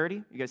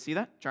prosperity. You guys see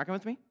that? Tracking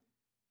with me?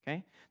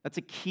 Okay? That's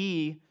a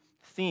key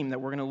theme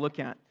that we're going to look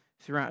at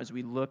throughout as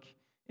we look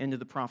into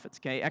the prophets.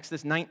 Okay?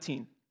 Exodus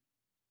 19.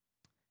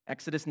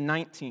 Exodus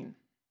 19,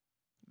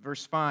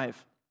 verse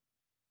 5.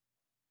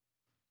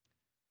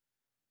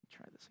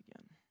 Try this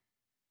again.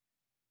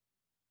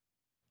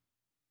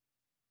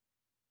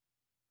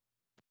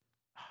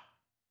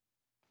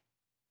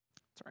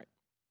 It's all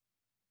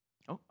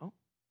right. Oh.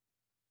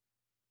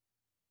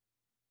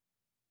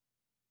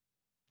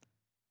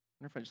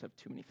 wonder if I just have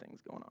too many things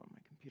going on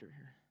my computer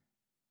here.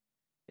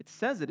 It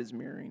says it is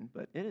mirroring,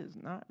 but it is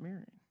not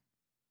mirroring.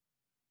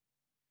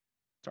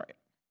 It's all right.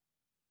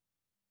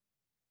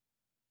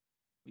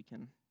 We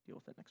can deal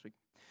with it next week.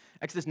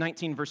 Exodus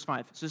 19, verse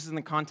 5. So this is in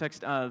the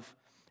context of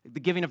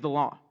the giving of the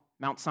law,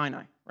 Mount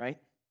Sinai, right?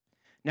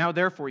 Now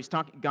therefore,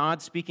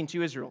 God speaking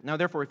to Israel. Now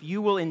therefore, if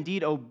you will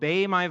indeed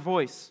obey my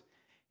voice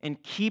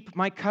and keep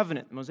my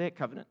covenant, the Mosaic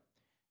covenant,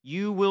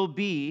 you will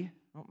be,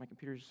 oh, my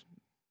computer's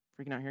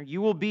freaking out here.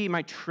 You will be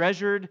my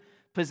treasured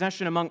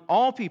possession among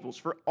all peoples,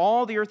 for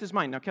all the earth is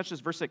mine. Now catch this,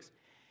 verse 6.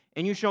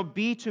 And you shall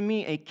be to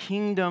me a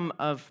kingdom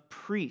of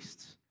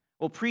priests.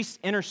 Well, priests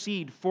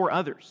intercede for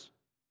others.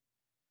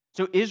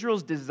 So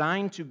Israel's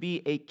designed to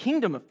be a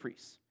kingdom of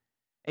priests,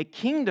 a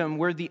kingdom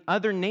where the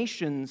other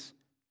nations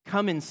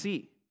come and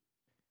see.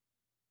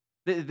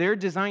 They're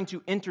designed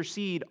to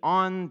intercede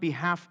on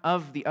behalf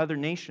of the other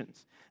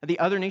nations. The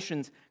other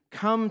nations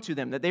come to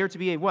them, that they are to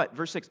be a what?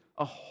 Verse 6,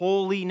 a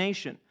holy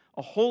nation,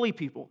 a holy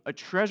people, a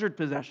treasured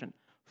possession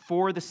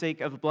for the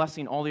sake of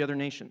blessing all the other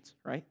nations,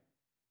 right?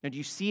 Now, do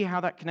you see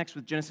how that connects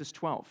with Genesis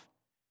 12?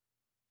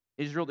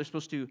 Israel, they're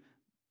supposed to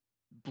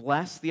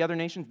bless the other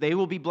nations. They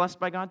will be blessed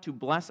by God to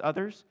bless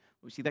others.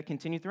 We see that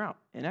continue throughout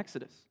in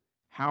Exodus.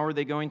 How are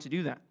they going to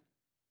do that?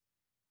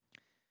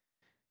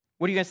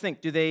 What do you guys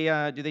think? Do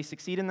they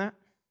succeed in that?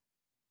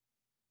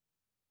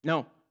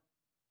 No.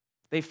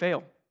 They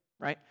fail,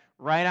 right?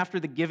 Right after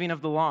the giving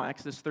of the law,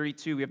 Exodus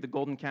 32, we have the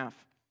golden calf.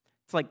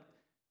 It's like,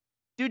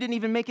 dude didn't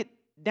even make it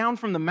down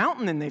from the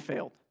mountain and they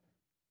failed.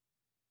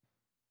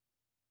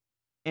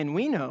 And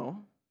we know,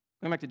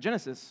 going back to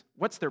Genesis,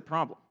 what's their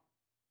problem?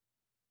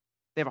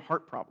 They have a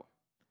heart problem.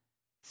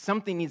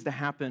 Something needs to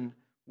happen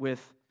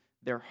with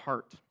their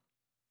heart.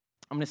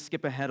 I'm going to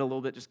skip ahead a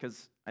little bit just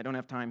because I don't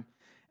have time.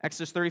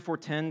 Exodus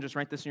 34:10, just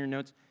write this in your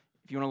notes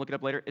if you want to look it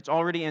up later. It's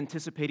already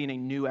anticipating a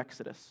new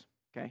Exodus,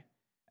 okay?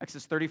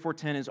 Exodus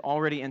 34:10 is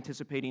already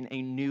anticipating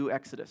a new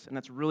Exodus, and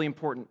that's really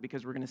important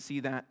because we're going to see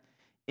that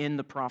in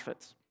the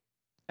prophets.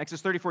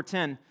 Exodus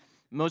 34:10,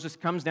 Moses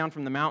comes down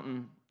from the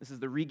mountain. This is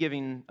the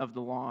regiving of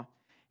the law,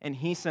 and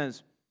he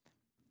says,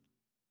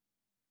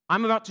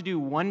 I'm about to do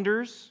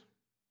wonders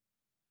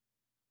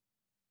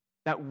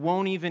that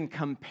won't even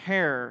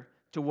compare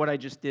to what I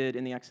just did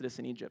in the Exodus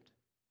in Egypt.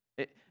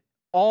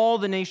 All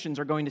the nations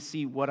are going to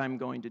see what I'm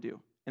going to do.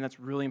 And that's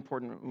really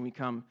important when we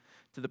come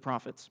to the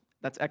prophets.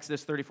 That's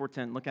Exodus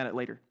 34:10. Look at it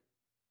later.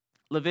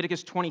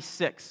 Leviticus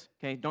 26.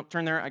 Okay, don't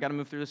turn there. I got to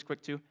move through this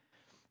quick too.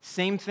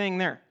 Same thing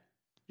there.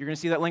 You're going to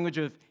see that language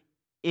of,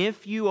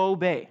 if you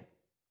obey,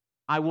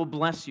 I will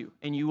bless you,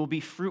 and you will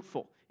be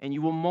fruitful, and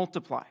you will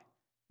multiply.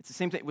 It's the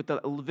same thing with the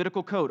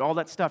Levitical code, all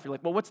that stuff. You're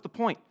like, well, what's the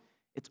point?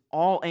 It's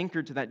all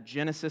anchored to that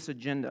Genesis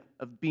agenda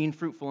of being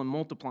fruitful and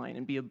multiplying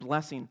and be a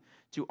blessing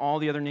to all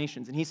the other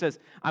nations. And he says,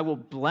 I will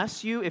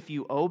bless you if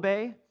you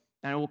obey,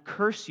 and I will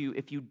curse you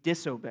if you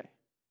disobey.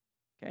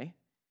 Okay?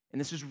 And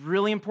this is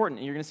really important,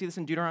 and you're going to see this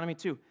in Deuteronomy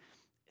too,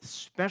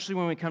 especially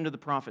when we come to the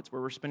prophets,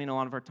 where we're spending a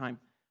lot of our time.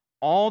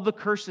 All the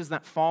curses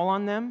that fall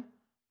on them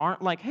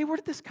aren't like, hey, where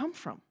did this come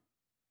from?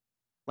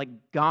 Like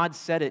God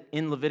said it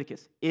in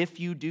Leviticus. If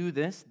you do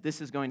this,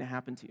 this is going to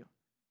happen to you.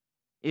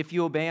 If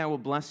you obey, I will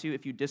bless you.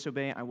 If you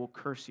disobey, I will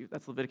curse you.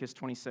 That's Leviticus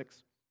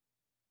 26.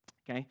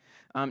 Okay?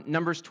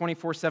 Numbers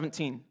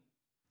 24:17.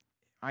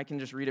 I can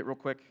just read it real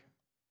quick.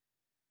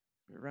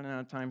 We're running out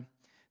of time.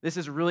 This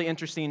is really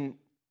interesting.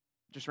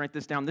 Just write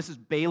this down. This is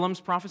Balaam's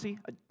prophecy,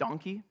 a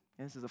donkey.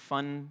 This is a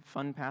fun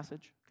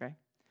passage. Okay?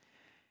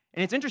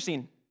 And it's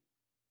interesting.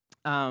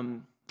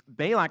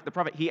 Balak, the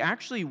prophet, he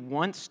actually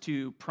wants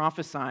to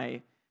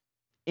prophesy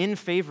in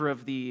favor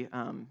of the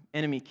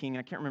enemy king.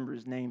 I can't remember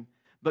his name.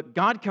 But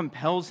God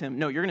compels him,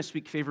 no, you're going to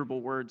speak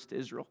favorable words to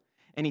Israel.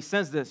 And he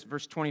says this,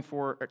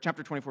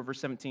 chapter 24, verse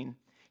 17. He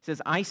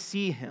says, I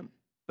see him,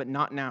 but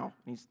not now.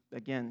 And he's,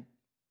 again,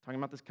 talking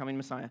about this coming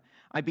Messiah.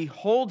 I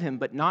behold him,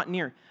 but not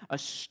near. A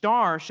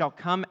star shall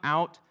come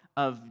out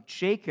of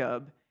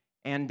Jacob,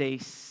 and a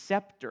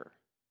scepter.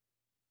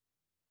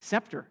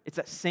 Scepter. It's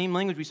that same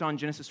language we saw in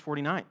Genesis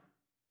 49.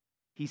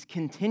 He's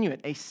continuing.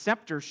 A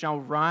scepter shall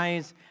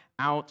rise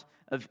out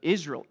of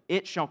Israel.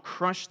 It shall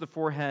crush the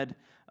forehead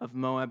of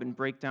Moab and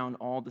break down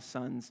all the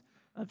sons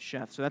of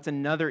Sheth. So that's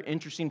another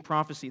interesting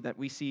prophecy that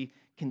we see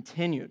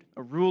continued.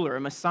 A ruler,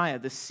 a Messiah,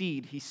 the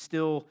seed, he's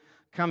still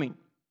coming.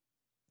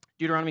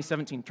 Deuteronomy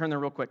 17. Turn there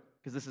real quick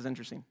because this is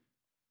interesting.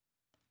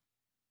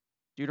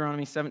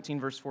 Deuteronomy 17,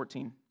 verse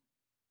 14.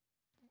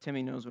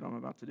 Timmy knows what I'm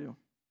about to do.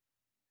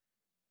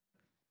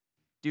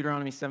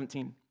 Deuteronomy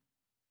 17.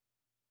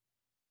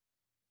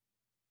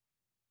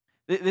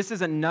 This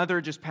is another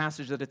just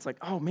passage that it's like,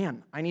 oh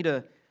man, I need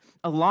a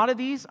lot of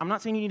these, I'm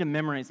not saying you need to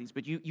memorize these,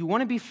 but you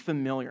want to be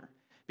familiar.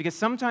 Because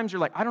sometimes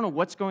you're like, I don't know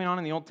what's going on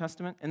in the Old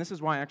Testament, and this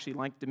is why I actually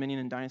like Dominion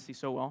and Dynasty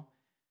so well.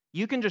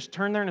 You can just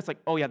turn there and it's like,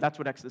 oh yeah, that's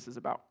what Exodus is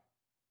about.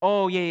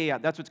 Oh yeah,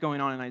 that's what's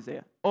going on in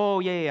Isaiah. Oh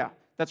yeah,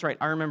 that's right,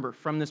 I remember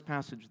from this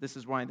passage, this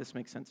is why this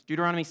makes sense.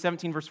 Deuteronomy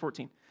 17, verse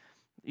 14.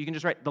 You can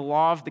just write the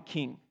law of the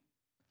king.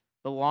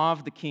 The law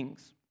of the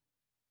kings.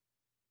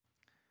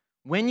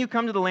 When you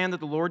come to the land that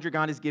the Lord your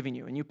God is giving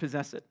you, and you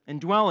possess it, and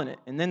dwell in it,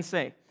 and then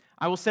say,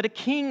 I will set a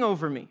king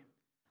over me,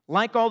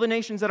 like all the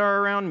nations that are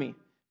around me.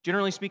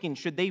 Generally speaking,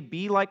 should they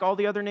be like all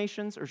the other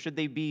nations, or should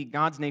they be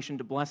God's nation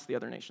to bless the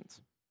other nations?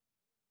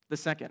 The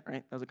second,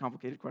 right? That was a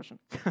complicated question.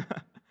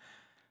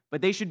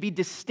 But they should be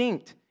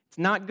distinct. It's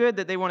not good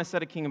that they want to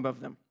set a king above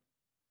them.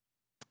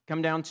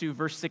 Come down to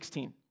verse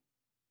 16.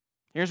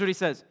 Here's what he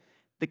says.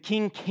 The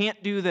king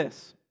can't do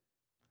this.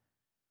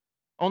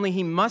 Only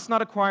he must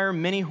not acquire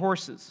many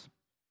horses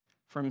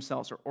for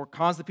himself, or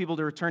cause the people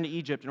to return to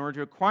Egypt in order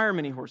to acquire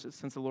many horses,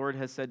 since the Lord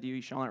has said to you,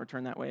 you shall not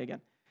return that way again.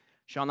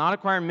 Shall not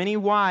acquire many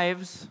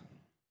wives,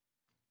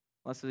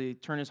 lest he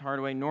turn his heart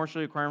away, nor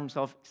shall he acquire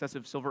himself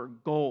excessive silver or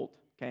gold.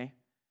 Okay?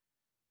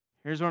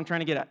 Here's what I'm trying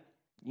to get at.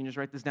 You can just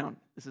write this down.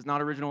 This is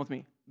not original with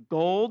me.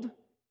 Gold,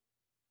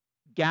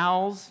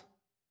 gals,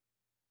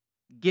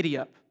 giddy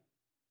up.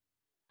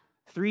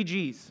 3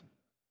 G's.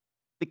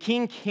 The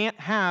king can't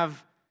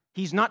have,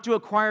 he's not to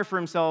acquire for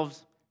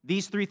himself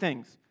these 3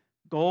 things.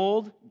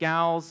 Gold,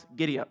 gals,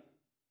 giddy up.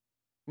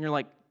 And you're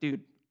like,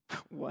 dude,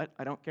 what?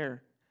 I don't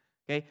care.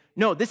 Okay?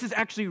 No, this is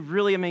actually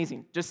really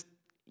amazing. Just,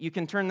 you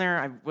can turn there.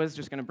 I was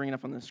just going to bring it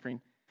up on the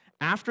screen.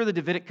 After the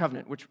Davidic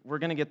covenant, which we're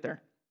going to get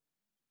there.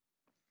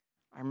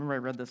 I remember I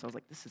read this. I was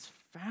like, this is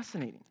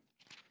fascinating.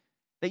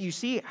 That you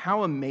see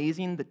how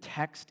amazing the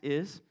text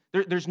is.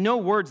 There's no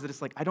words that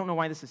it's like, I don't know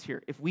why this is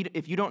here.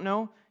 If you don't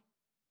know,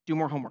 do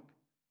more homework.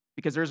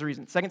 Because there's a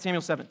reason. 2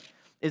 Samuel 7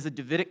 is the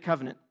Davidic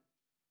covenant.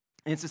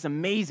 And it's just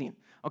amazing.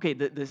 Okay,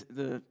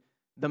 the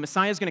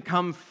Messiah is going to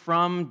come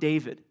from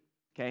David.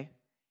 Okay?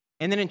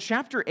 And then in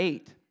chapter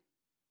 8,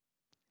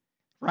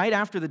 right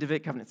after the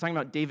Davidic covenant, it's talking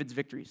about David's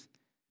victories.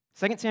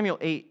 2 Samuel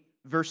 8,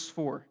 verse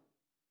 4,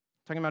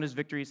 talking about his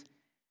victories.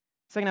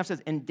 Second half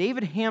says, and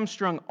David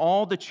hamstrung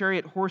all the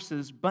chariot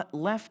horses, but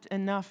left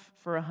enough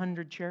for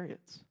 100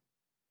 chariots.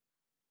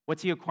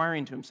 What's he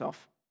acquiring to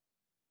himself?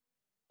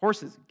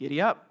 Horses.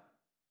 Giddy up.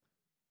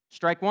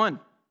 Strike 1.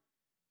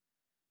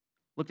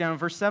 Look down at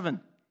verse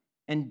 7.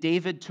 And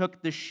David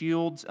took the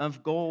shields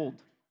of gold.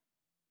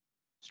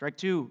 Strike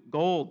 2.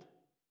 Gold.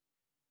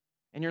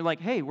 And you're like,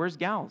 hey, where's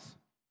gals?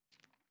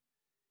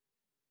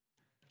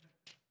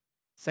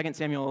 2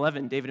 Samuel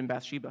 11, David and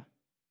Bathsheba.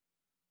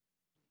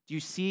 Do you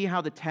see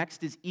how the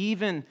text is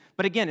even?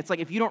 But again, it's like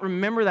if you don't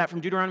remember that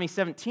from Deuteronomy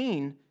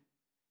 17,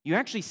 you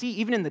actually see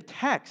even in the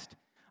text,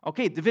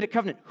 okay, Davidic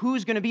covenant,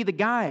 who's going to be the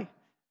guy?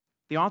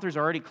 The author's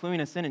already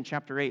cluing us in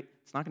chapter 8.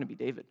 It's not going to be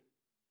David.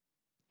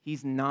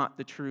 He's not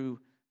the true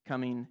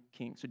coming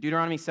king. So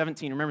Deuteronomy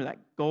 17, remember that.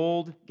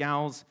 Gold,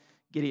 gals,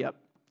 giddy up,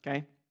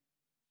 okay?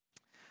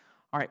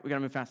 All right, we got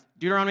to move fast.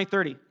 Deuteronomy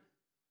 30. You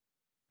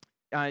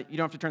don't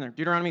have to turn there.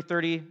 Deuteronomy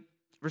 30,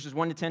 verses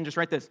 1 to 10, just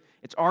write this.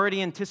 It's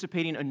already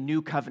anticipating a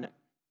new covenant.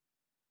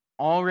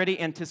 Already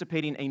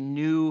anticipating a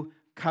new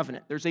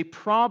covenant. There's a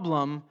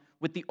problem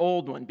with the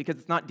old one because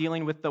it's not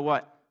dealing with the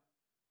what?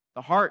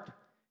 The heart.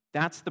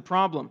 That's the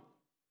problem.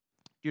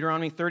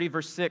 Deuteronomy 30,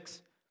 verse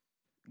 6.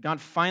 God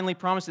finally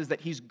promises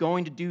that he's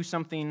going to do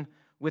something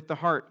with the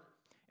heart.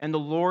 And the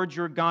Lord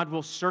your God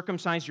will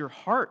circumcise your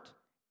heart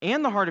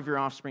and the heart of your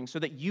offspring so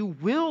that you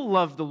will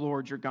love the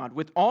Lord your God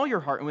with all your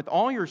heart and with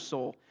all your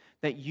soul,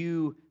 that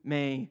you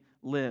may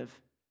live.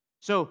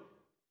 So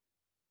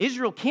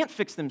Israel can't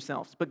fix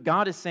themselves, but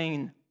God is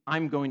saying,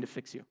 I'm going to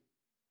fix you.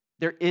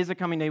 There is a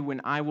coming day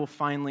when I will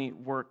finally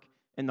work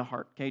in the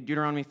heart. Okay,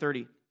 Deuteronomy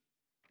 30,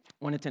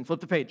 1 to 10. Flip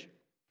the page.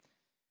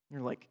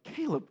 You're like,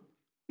 Caleb,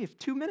 we have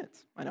 2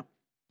 minutes. I know.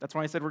 That's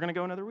why I said we're going to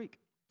go another week.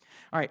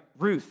 All right,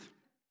 Ruth.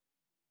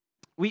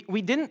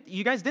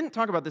 You guys didn't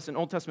talk about this in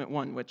Old Testament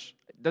 1, which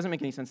doesn't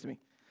make any sense to me.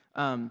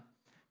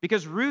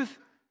 Because Ruth,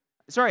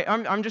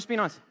 I'm just being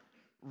honest.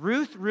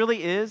 Ruth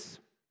really is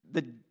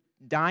the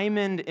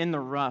diamond in the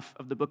rough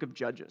of the book of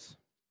Judges.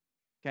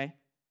 Okay?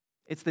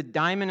 It's the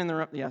diamond in the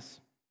rough. Yes.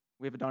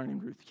 We have a daughter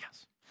named Ruth.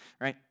 Yes.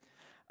 Right?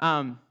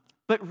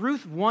 But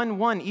Ruth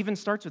 1:1 even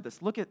starts with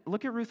this. Look at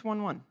Ruth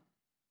 1:1.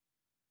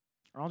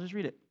 Or I'll just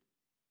read it.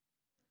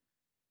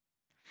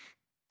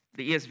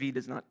 The ESV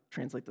does not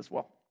translate this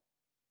well.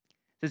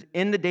 It says,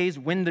 in the days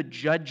when the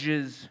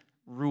judges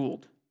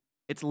ruled.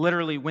 It's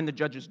literally when the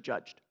judges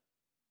judged.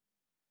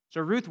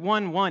 So Ruth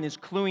 1:1 is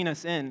cluing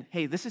us in,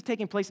 hey, this is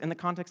taking place in the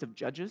context of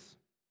judges.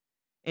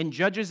 And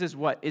judges is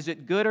what? Is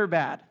it good or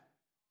bad?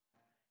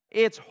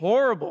 It's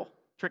horrible.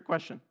 Trick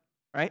question,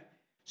 right?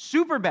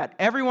 Super bad.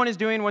 Everyone is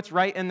doing what's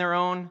right in their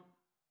own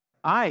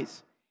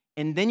eyes.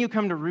 And then you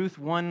come to Ruth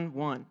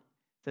 1:1. It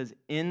says,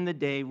 in the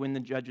day when the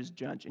judges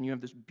judge. And you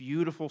have this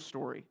beautiful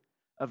story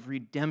of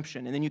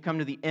redemption. And then you come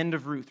to the end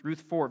of Ruth,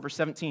 Ruth 4, verse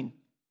 17.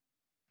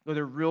 Go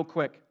there real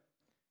quick.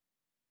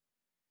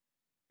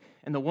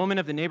 And the woman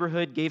of the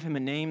neighborhood gave him a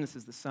name. This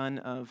is the son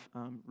of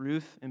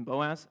Ruth and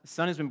Boaz. A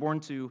son has been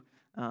born to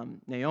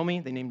Naomi.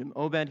 They named him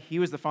Obed. He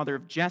was the father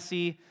of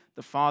Jesse,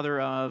 the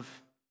father of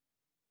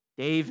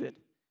David.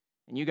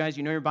 And you guys,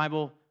 you know your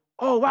Bible.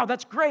 Oh, wow,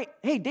 that's great.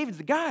 Hey, David's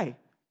the guy.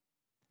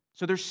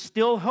 So there's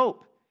still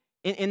hope.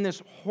 In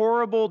this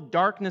horrible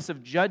darkness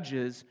of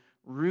Judges,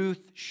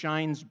 Ruth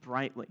shines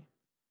brightly.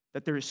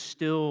 That there is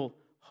still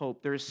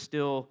hope. There is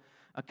still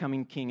a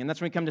coming king. And that's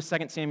when we come to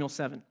 2 Samuel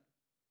 7.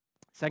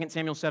 2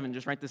 Samuel 7,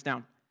 just write this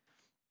down.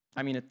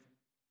 I mean,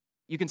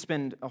 you can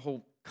spend a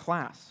whole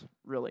class,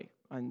 really,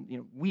 on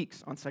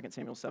weeks on 2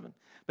 Samuel 7.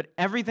 But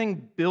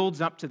everything builds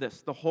up to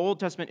this. The whole Old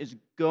Testament is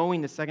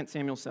going to 2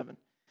 Samuel 7.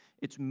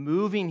 It's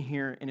moving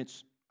here, and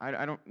it's,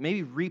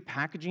 maybe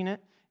repackaging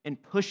it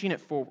and pushing it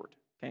forward,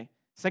 okay?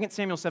 2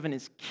 Samuel 7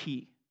 is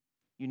key.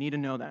 You need to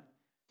know that.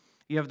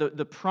 You have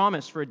the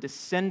promise for a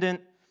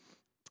descendant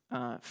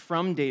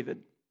from David.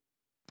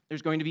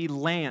 There's going to be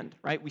land,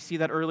 right? We see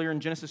that earlier in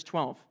Genesis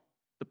 12.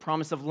 The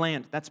promise of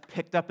land. That's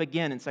picked up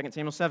again in 2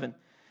 Samuel 7.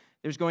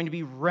 There's going to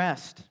be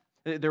rest.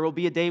 There will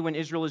be a day when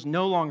Israel is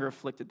no longer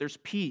afflicted. There's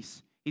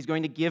peace. He's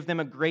going to give them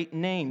a great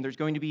name. There's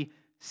going to be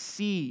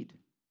seed.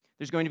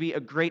 There's going to be a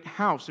great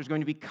house. There's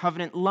going to be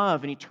covenant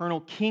love, an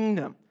eternal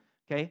kingdom.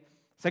 Okay?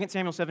 2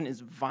 Samuel 7 is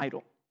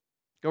vital.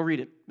 Go read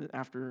it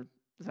after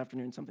this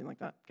afternoon, something like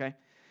that. Okay?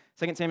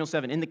 2 Samuel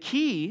 7. And the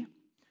key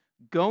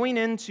going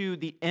into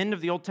the end of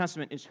the Old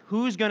Testament is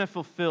who's going to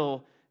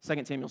fulfill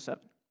 2 Samuel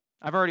 7.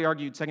 I've already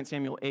argued 2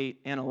 Samuel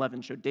 8 and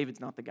 11 showed David's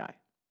not the guy.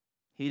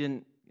 He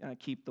didn't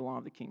keep the law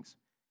of the kings.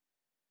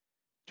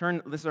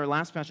 This is our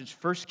last passage,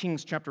 1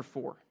 Kings chapter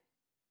 4.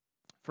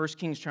 1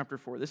 Kings chapter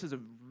 4. This is a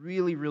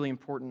really, really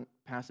important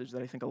passage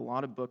that I think a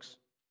lot of books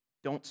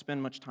don't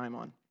spend much time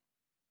on.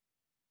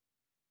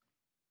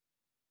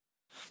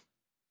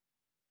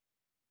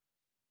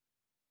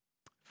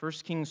 1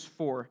 Kings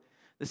 4.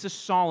 This is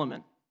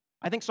Solomon.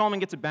 I think Solomon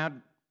gets a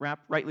bad rap,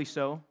 rightly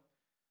so.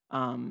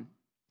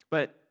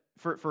 But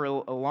for a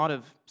lot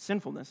of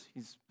sinfulness,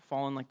 he's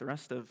fallen like the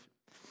rest of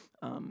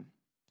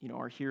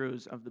our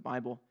heroes of the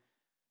Bible.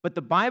 But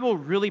the Bible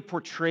really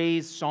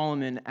portrays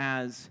Solomon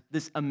as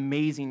this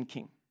amazing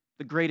king,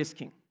 the greatest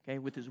king, okay,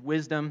 with his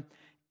wisdom.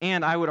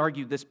 And I would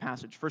argue this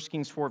passage, 1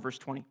 Kings 4, verse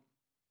 20.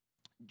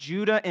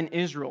 Judah and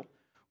Israel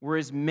were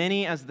as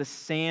many as the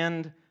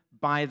sand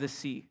by the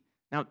sea.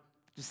 Now,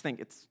 just think,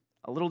 it's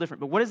a little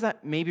different. But what does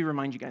that maybe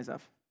remind you guys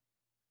of?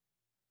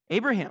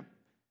 Abraham.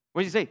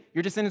 What does he say?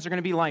 Your descendants are going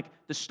to be like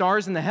the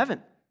stars in the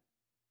heaven.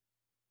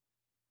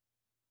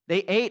 They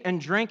ate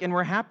and drank and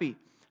were happy.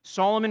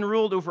 Solomon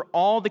ruled over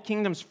all the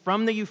kingdoms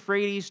from the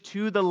Euphrates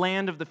to the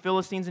land of the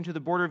Philistines and to the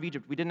border of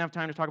Egypt. We didn't have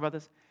time to talk about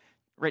this.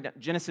 Right now,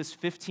 Genesis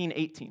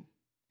 15:18.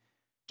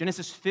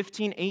 Genesis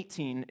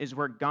 15:18 is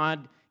where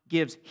God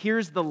gives,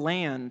 here's the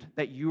land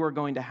that you are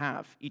going to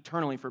have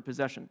eternally for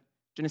possession.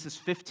 Genesis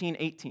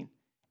 15:18.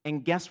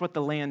 And guess what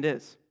the land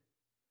is?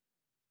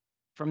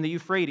 From the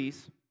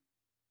Euphrates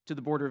to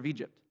the border of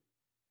Egypt.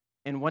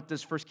 And what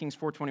does 1 Kings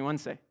 4:21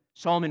 say?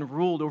 Solomon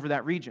ruled over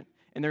that region.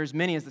 And there are as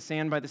many as the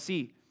sand by the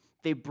sea.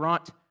 They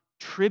brought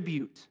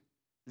tribute.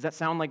 Does that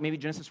sound like maybe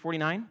Genesis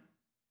 49?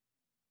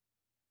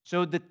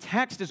 So the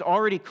text is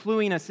already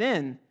cluing us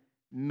in.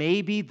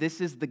 Maybe this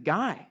is the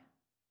guy.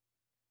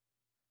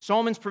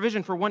 Solomon's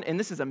provision for one, and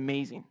this is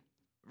amazing.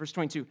 Verse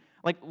 22.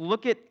 Like,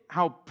 look at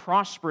how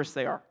prosperous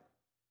they are.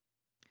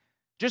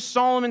 Just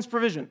Solomon's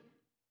provision.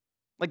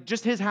 Like,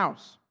 just his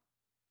house.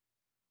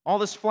 All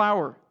this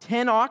flour.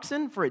 10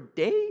 oxen for a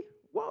day?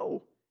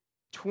 Whoa.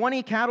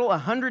 20 cattle,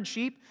 100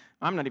 sheep.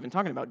 I'm not even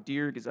talking about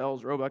deer,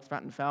 gazelles, roebucks,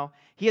 fattened fowl.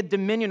 He had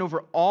dominion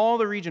over all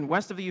the region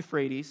west of the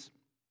Euphrates,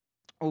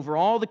 over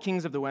all the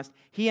kings of the west.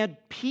 He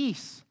had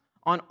peace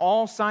on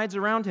all sides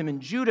around him.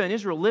 And Judah and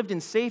Israel lived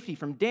in safety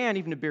from Dan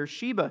even to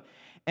Beersheba.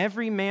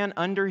 Every man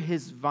under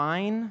his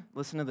vine,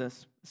 listen to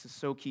this. This is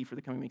so key for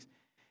the coming weeks.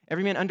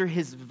 Every man under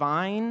his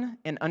vine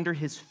and under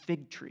his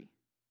fig tree.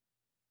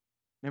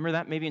 Remember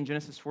that maybe in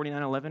Genesis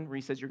 49:11 where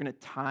he says you're going to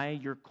tie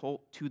your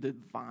colt to the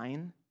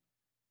vine?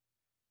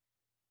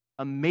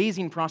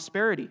 Amazing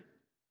prosperity.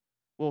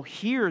 Well,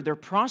 here they're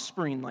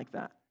prospering like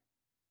that.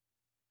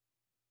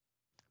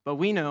 But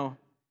we know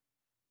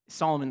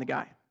Solomon the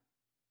guy.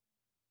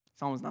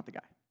 Solomon's not the guy.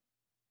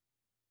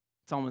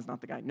 Solomon's not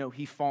the guy. No,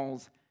 he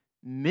falls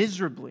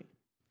miserably.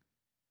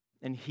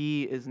 And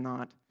he is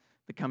not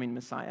the coming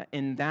Messiah.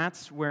 And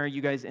that's where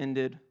you guys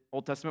ended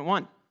Old Testament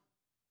 1,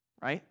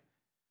 right?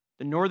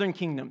 The northern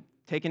kingdom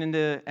taken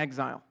into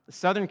exile. The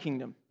southern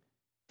kingdom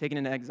taken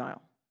into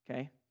exile,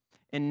 okay?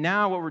 And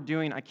now what we're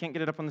doing, I can't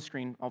get it up on the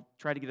screen. I'll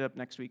try to get it up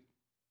next week,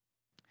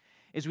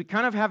 is we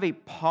kind of have a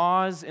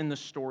pause in the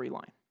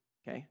storyline,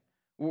 okay?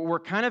 We're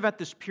kind of at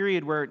this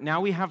period where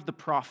now we have the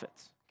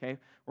prophets, okay?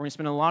 We're going to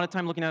spend a lot of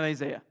time looking at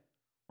Isaiah.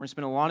 We're going to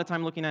spend a lot of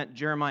time looking at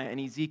Jeremiah and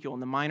Ezekiel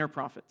and the minor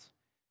prophets.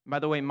 And by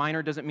the way,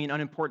 minor doesn't mean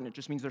unimportant. It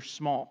just means they're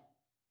small.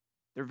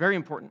 They're very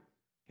important,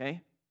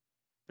 okay?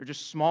 They're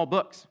just small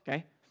books,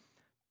 okay?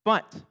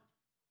 But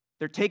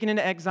they're taken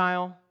into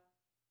exile.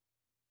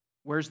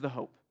 Where's the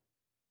hope?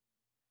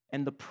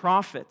 And the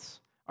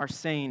prophets are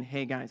saying,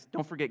 hey guys,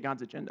 don't forget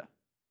God's agenda.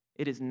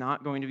 It is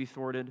not going to be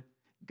thwarted.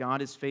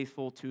 God is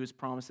faithful to his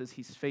promises.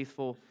 He's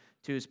faithful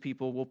to his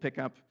people. We'll pick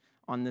up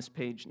on this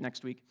page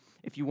next week.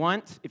 If you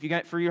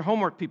got for your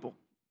homework, people,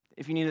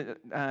 if you need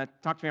to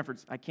talk to me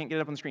afterwards, I can't get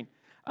it up on the screen.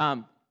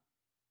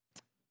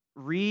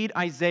 Read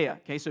Isaiah,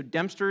 okay? So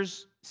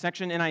Dempster's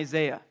section in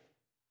Isaiah,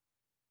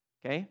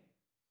 okay?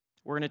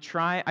 We're going to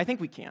try, I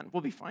think we can.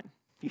 We'll be fine.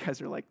 You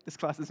guys are like, this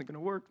class isn't going to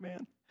work,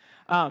 man.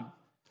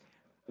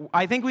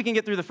 I think we can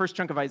get through the first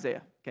chunk of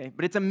Isaiah, okay?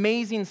 But it's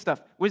amazing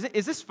stuff.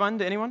 Is this fun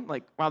to anyone?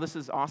 Like, wow, this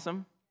is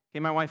awesome? Okay,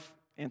 my wife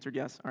answered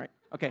yes. All right,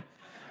 okay.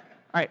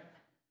 All right,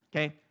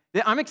 okay.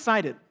 I'm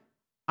excited.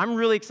 I'm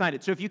really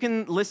excited. So if you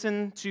can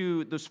listen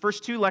to those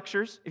first 2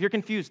 lectures, if you're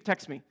confused,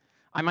 text me.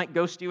 I might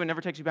ghost you and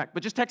never text you back,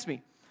 but just text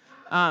me.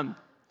 I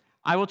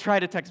will try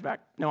to text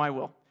back. No, I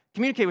will.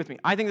 Communicate with me.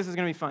 I think this is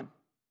going to be fun.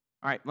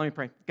 All right, let me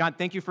pray. God,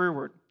 thank you for your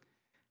word.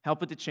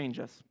 Help it to change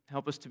us.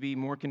 Help us to be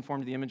more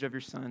conformed to the image of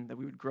your Son, that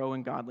we would grow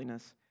in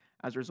godliness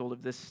as a result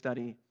of this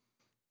study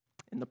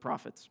in the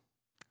prophets.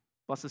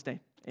 Bless this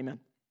day. Amen.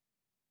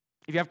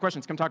 If you have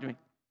questions, come talk to me.